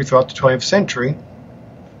the country throughout the 20th century,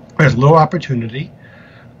 there's low opportunity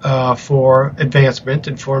for advancement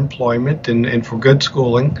and for employment and for good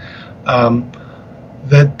schooling,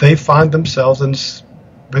 that they find themselves in,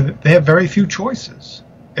 they have very few choices.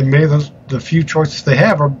 And many of the few choices they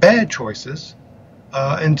have are bad choices.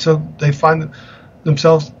 And so they find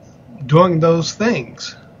themselves doing those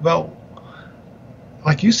things. Well,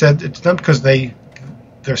 like you said, it's not because they're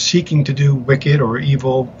seeking to do wicked or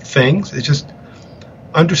evil things. It's just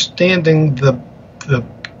understanding the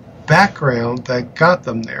background that got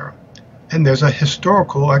them there. And there's a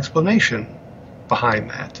historical explanation behind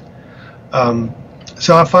that.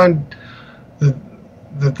 So I find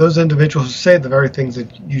that those individuals who say the very things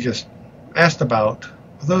that you just asked about,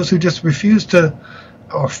 those who just refuse to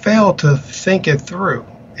or fail to think it through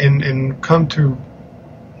and come to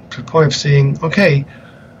the point of seeing, okay,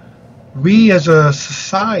 we as a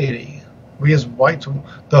society, we as whites,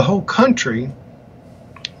 the whole country,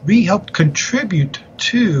 we helped contribute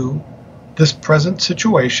to this present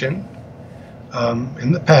situation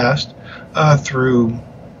in the past through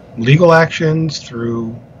legal actions,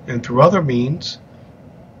 through other means.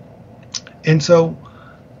 And so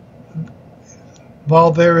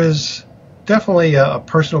while there is definitely a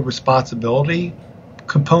personal responsibility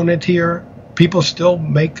component here, people still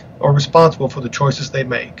are responsible for the choices they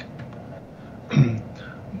make.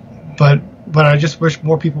 But what I just wish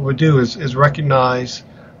more people would do is recognize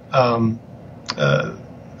sort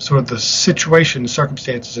of the situation, the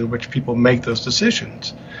circumstances in which people make those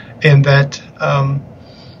decisions, and that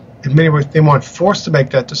in many ways they weren't forced to make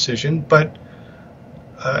that decision, but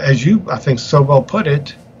as you, I think, so well put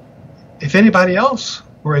it, if anybody else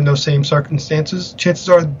were in those same circumstances, chances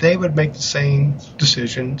are they would make the same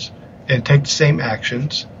decisions and take the same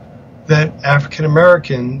actions that African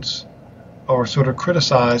Americans are sort of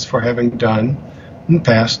criticized for having done in the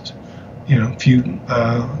past, few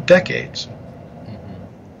decades.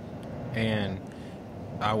 Mm-hmm. And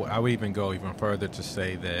I would even go even further to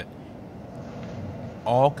say that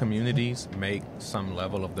all communities make some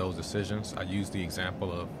level of those decisions. I use the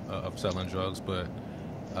example of selling drugs, but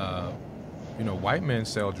white men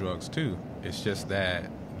sell drugs too. It's just that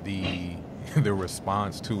the the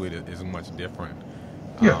response to it is much different.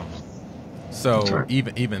 Yeah, Um, that's so right.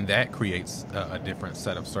 even that creates a different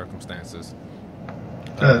set of circumstances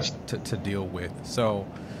Yes. to deal with. So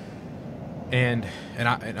and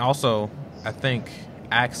and also I think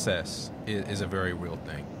access is a very real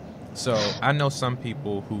thing. So I know some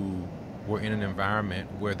people who were in an environment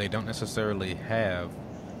where they don't necessarily have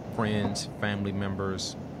friends, family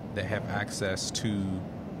members that have access to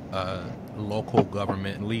local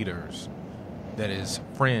government leaders, that is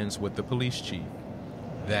friends with the police chief,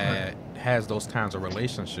 that has those kinds of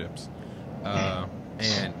relationships.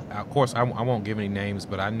 And of course, I won't give any names,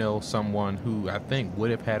 but I know someone who I think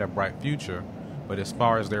would have had a bright future. But as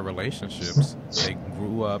far as their relationships, they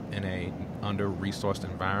grew up in a under-resourced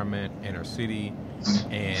environment, inner city,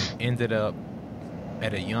 and ended up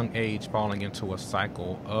at a young age falling into a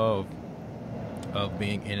cycle of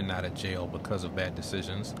being in and out of jail because of bad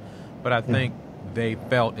decisions. But I think they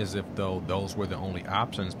felt as if though those were the only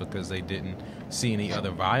options because they didn't see any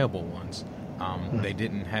other viable ones. They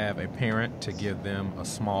didn't have a parent to give them a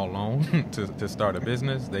small loan to start a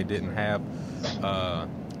business. They didn't have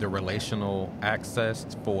the relational access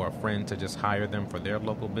for a friend to just hire them for their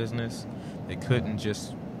local business. They couldn't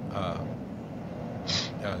just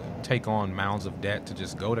take on mounds of debt to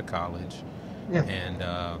just go to college. Yeah.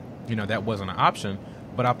 And that wasn't an option.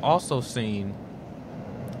 But I've also seen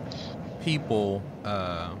people,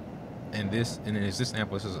 and this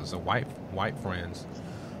emphasis is a white friends,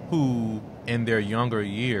 who in their younger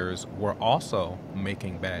years were also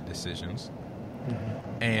making bad decisions,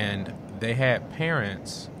 and they had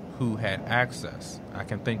parents who had access. I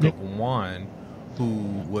can think of one who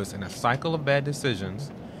was in a cycle of bad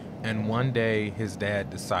decisions, and one day his dad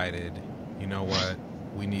decided, you know what,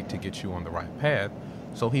 we need to get you on the right path.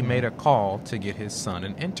 So he made a call to get his son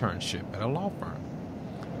an internship at a law firm.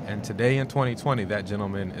 And today in 2020, that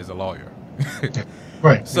gentleman is a lawyer.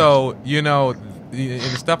 Right. So, and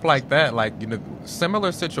stuff like that,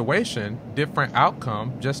 similar situation, different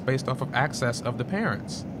outcome, just based off of access of the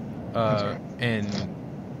parents. And,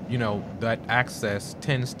 that access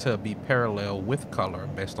tends to be parallel with color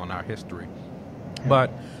based on our history.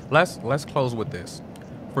 But let's close with this.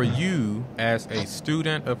 For you, as a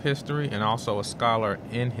student of history and also a scholar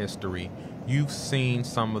in history, you've seen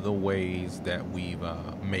some of the ways that we've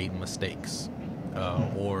made mistakes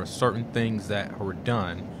or certain things that were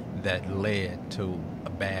done that led to a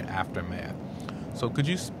bad aftermath. So could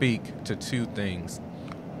you speak to two things?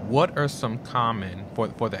 What are some common,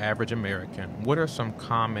 for the average American, what are some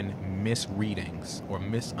common misreadings or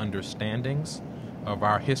misunderstandings of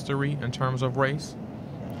our history in terms of race?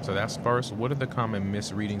 So that's first. What are the common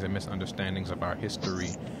misreadings and misunderstandings of our history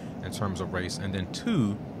in terms of race? And then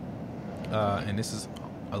two, and this is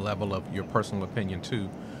a level of your personal opinion too,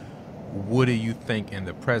 what do you think in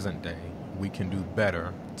the present day we can do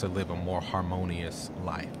better to live a more harmonious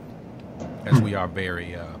life, as we are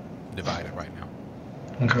very divided right now?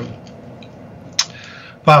 Okay.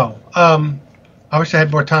 Wow. I wish I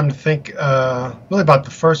had more time to think really about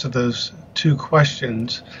the first of those two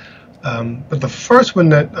questions. But the first one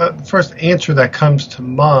the first answer that comes to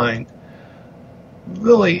mind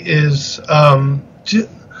really is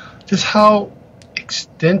just how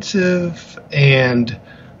extensive and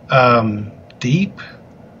deep,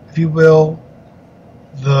 if you will,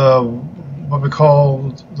 what we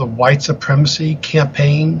call the white supremacy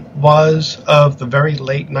campaign was of the very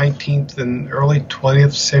late 19th and early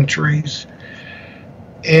 20th centuries,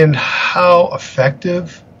 and how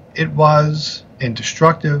effective it was and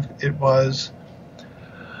destructive it was.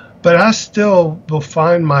 But I still will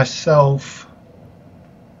find myself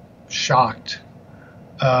shocked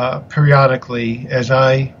periodically as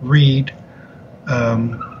I read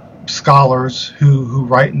scholars who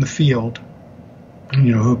write in the field,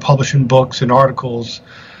 who publish in books and articles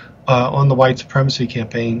on the white supremacy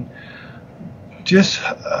campaign, just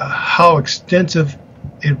how extensive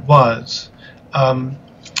it was.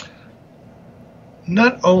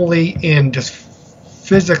 Not only in just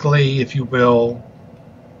physically, if you will,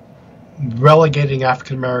 relegating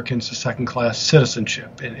African Americans to second-class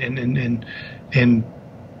citizenship and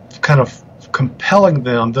kind of compelling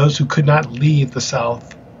them, those who could not leave the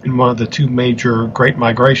South in one of the two major Great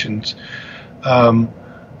Migrations,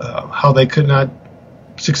 how they could not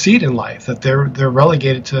succeed in life, that they're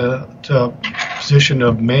relegated to a position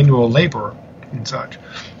of manual labor and such.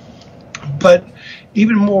 But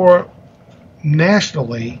even more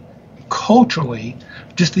nationally, culturally,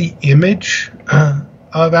 just the image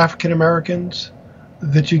of African Americans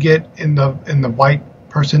that you get in the white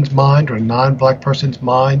person's mind or non-black person's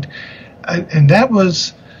mind, and that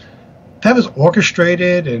was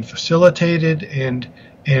orchestrated and facilitated and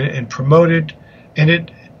and promoted,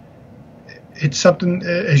 and it's something,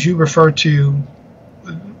 as you refer to,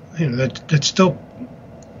 that's still,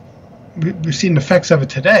 we've seen the effects of it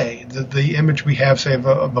today. The image we have, say, of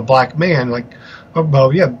a black man, like, oh,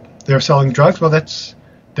 well, yeah, they're selling drugs. Well, that's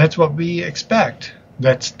what we expect.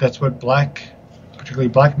 That's what particularly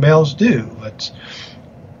black males do.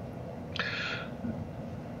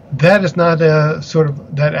 That is not a sort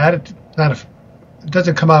of that attitude. It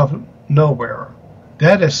doesn't come out of nowhere.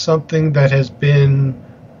 That is something that has been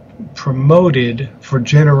promoted for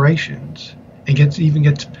generations and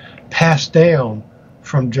gets passed down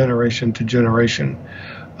from generation to generation,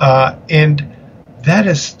 and that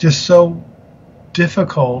is just so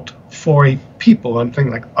difficult for a people, I'm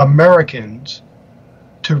thinking like Americans,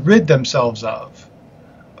 to rid themselves of.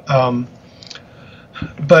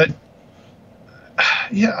 But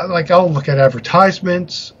yeah, like I'll look at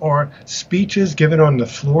advertisements or speeches given on the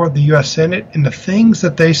floor of the U.S. Senate, and the things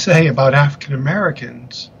that they say about African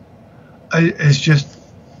Americans is just,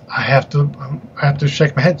 I have to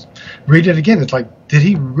shake my head, read it again. It's like, did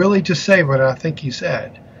he really just say what I think he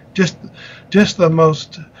said? Just the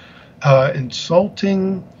most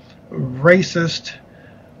insulting, racist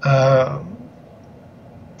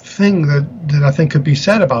thing that I think could be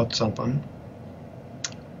said about someone.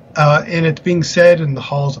 And it's being said in the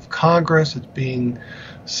halls of Congress. It's being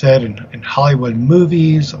said in Hollywood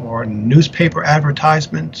movies or in newspaper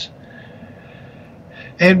advertisements.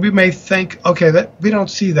 And we may think, okay, that we don't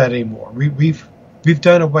see that anymore. We've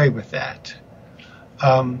done away with that.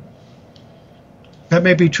 That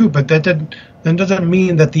may be true, but that doesn't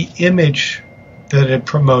mean that the image that it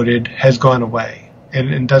promoted has gone away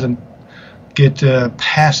and doesn't get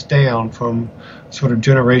passed down from sort of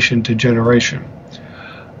generation to generation.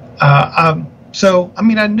 So, I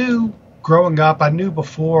mean, I knew growing up, I knew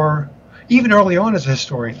before, even early on as a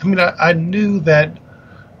historian, I mean, I knew that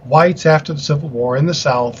whites after the Civil War in the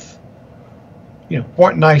South,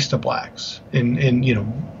 weren't nice to blacks and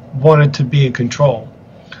wanted to be in control.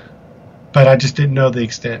 But I just didn't know the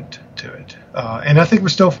extent to it. And I think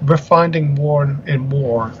we're finding more and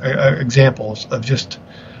more examples of just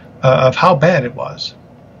of how bad it was.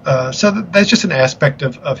 So that's just an aspect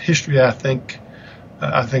of history that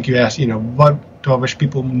I think you asked, what do I wish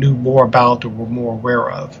people knew more about or were more aware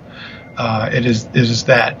of? It is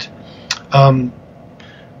that.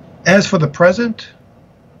 As for the present,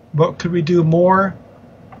 what could we do more?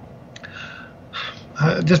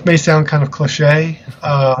 This may sound kind of cliche.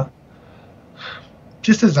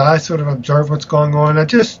 Just as I sort of observe what's going on,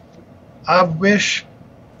 I wish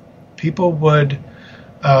people would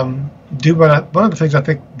do one of the things I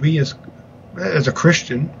think we as a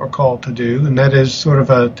Christian are called to do, and that is sort of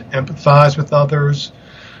to empathize with others,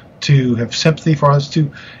 to have sympathy for others,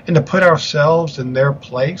 and to put ourselves in their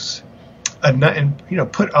place,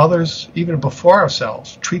 and put others even before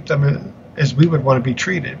ourselves, treat them as we would want to be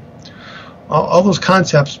treated. All those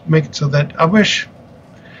concepts make it so that I wish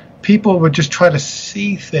people would just try to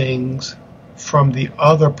see things from the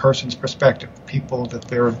other person's perspective, people that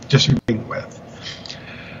they're disagreeing with.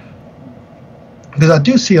 Because I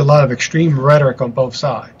do see a lot of extreme rhetoric on both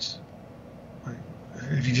sides.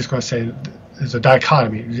 If you're just going to say there's a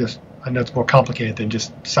dichotomy, I know it's more complicated than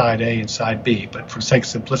just side A and side B, but for sake of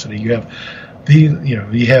simplicity, you have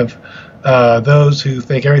those who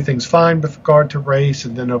think everything's fine with regard to race,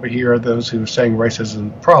 and then over here are those who are saying race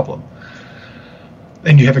isn't a problem.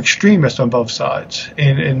 And you have extremists on both sides,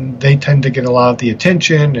 and they tend to get a lot of the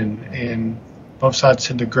attention, and both sides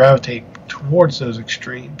tend to gravitate towards those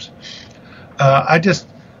extremes.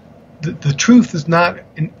 The truth is not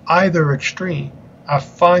in either extreme. I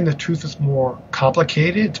find the truth is more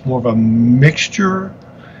complicated. It's more of a mixture.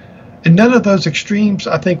 And none of those extremes,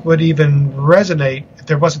 I think, would even resonate if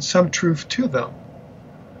there wasn't some truth to them.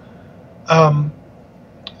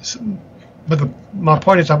 But my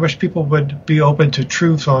point is, I wish people would be open to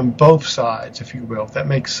truth on both sides, if you will, if that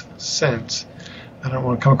makes sense. I don't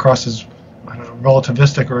want to come across as,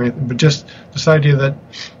 relativistic or anything, but just this idea that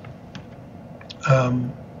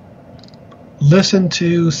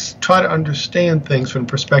try to understand things from the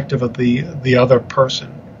perspective of the other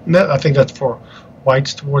person. And I think that's for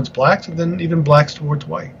whites towards blacks, and then even blacks towards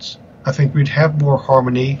whites. I think we'd have more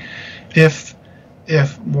harmony if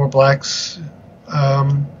more blacks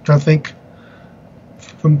try to think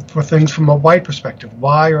for things from a white perspective.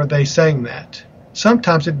 Why are they saying that?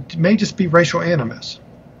 Sometimes it may just be racial animus,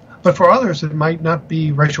 but for others it might not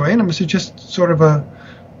be racial animus. It's just sort of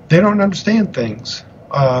they don't understand things.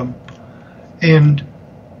 And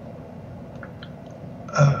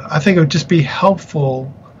I think it would just be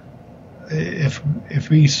helpful if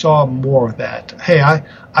we saw more of that. Hey,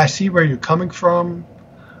 I see where you're coming from.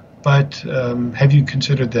 but have you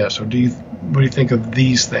considered this, or what do you think of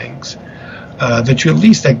these things? That you at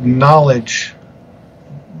least acknowledge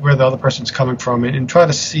where the other person's coming from and try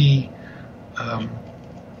to see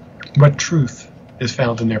what truth is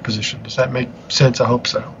found in their position. Does that make sense? I hope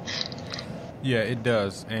so. Yeah, it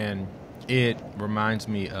does. And it reminds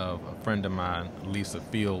me of a friend of mine, Lisa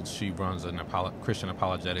Fields. She runs a Christian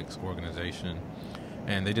apologetics organization.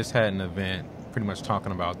 And they just had an event pretty much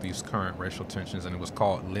talking about these current racial tensions, and it was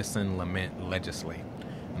called Listen, Lament, Legislate.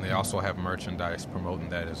 And they also have merchandise promoting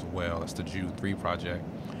that as well. That's the Jude 3 Project.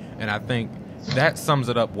 And I think that sums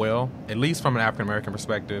it up well, at least from an African American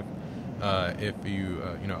perspective. If you,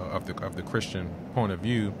 of the Christian point of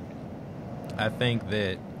view, I think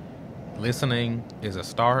that listening is a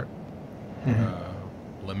start.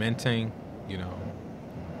 Lamenting,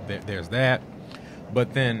 there's that.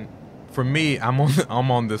 But then, for me, I'm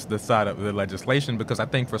on this side of the legislation, because I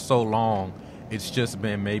think for so long it's just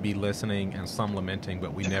been maybe listening and some lamenting,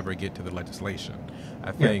 but we never get to the legislation.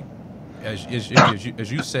 I think, as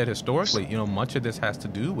you said, historically, much of this has to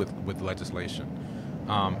do with legislation.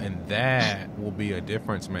 And that will be a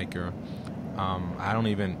difference maker. I don't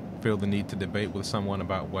even feel the need to debate with someone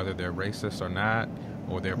about whether they're racist or not,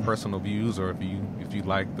 or their personal views, or if you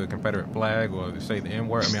like the Confederate flag, or say the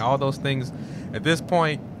N-word. I mean, all those things. At this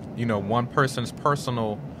point, one person's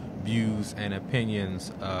personal views and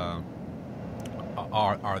opinions are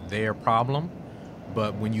their problem.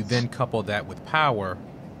 But when you then couple that with power,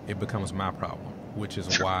 it becomes my problem, which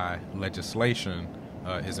is why legislation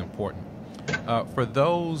is important. For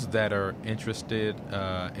those that are interested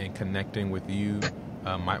in connecting with you,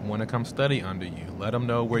 might want to come study under you. Let them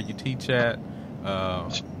know where you teach at.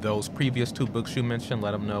 Those previous 2 books you mentioned,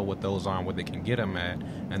 let them know what those are and where they can get them at,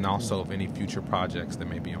 and also of any future projects that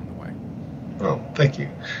may be on the way. Oh, thank you.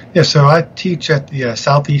 Yeah, so I teach at the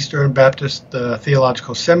Southeastern Baptist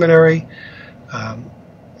Theological Seminary.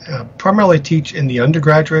 Primarily teach in the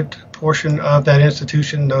undergraduate portion of that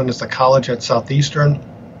institution, known as the College at Southeastern.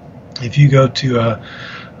 If you go to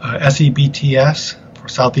SEBTS, for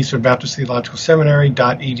Southeastern Baptist Theological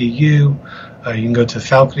Seminary.edu, you can go to the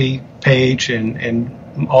faculty page,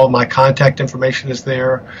 and all my contact information is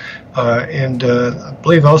there. And I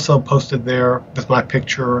believe also posted there with my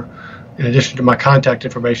picture, in addition to my contact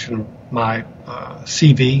information, my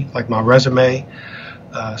CV, like my resume.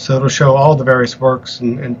 So it'll show all the various works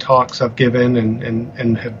and talks I've given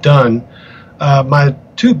and have done. My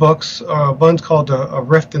 2 books, one's called A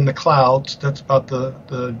Rift in the Clouds. That's about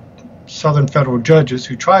the Southern federal judges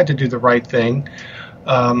who tried to do the right thing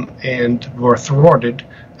and were thwarted,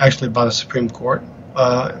 actually, by the Supreme Court.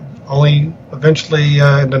 Only eventually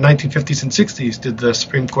in the 1950s and 60s did the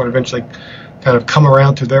Supreme Court eventually kind of come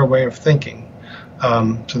around to their way of thinking.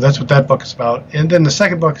 So that's what that book is about. And then the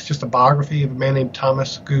second book is just a biography of a man named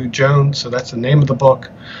Thomas Goode Jones. So that's the name of the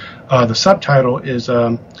book. The subtitle is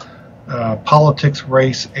Politics,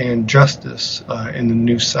 Race, and Justice in the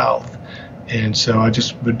New South. And so I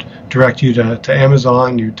just would direct you to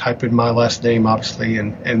Amazon. You type in my last name, obviously,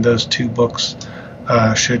 and those 2 books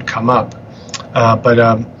should come up.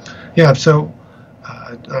 So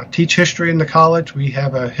I teach history in the college. We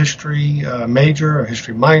have a history major, a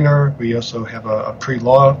history minor. We also have a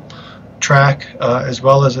pre-law track, as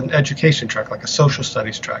well as an education track, like a social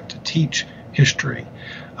studies track, to teach history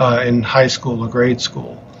in high school or grade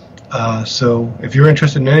school. So if you're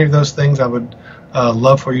interested in any of those things, I would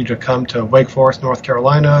love for you to come to Wake Forest, North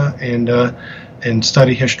Carolina, and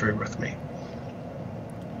study history with me.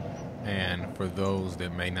 And for those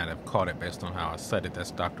that may not have caught it based on how I said it,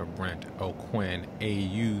 that's Dr. Brent Aucoin,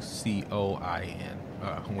 Aucoin.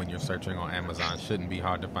 When you're searching on Amazon, shouldn't be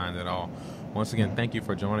hard to find at all. Once again, thank you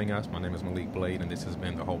for joining us. My name is Malik Blade, and this has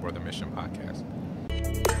been the Whole Brother Mission Podcast.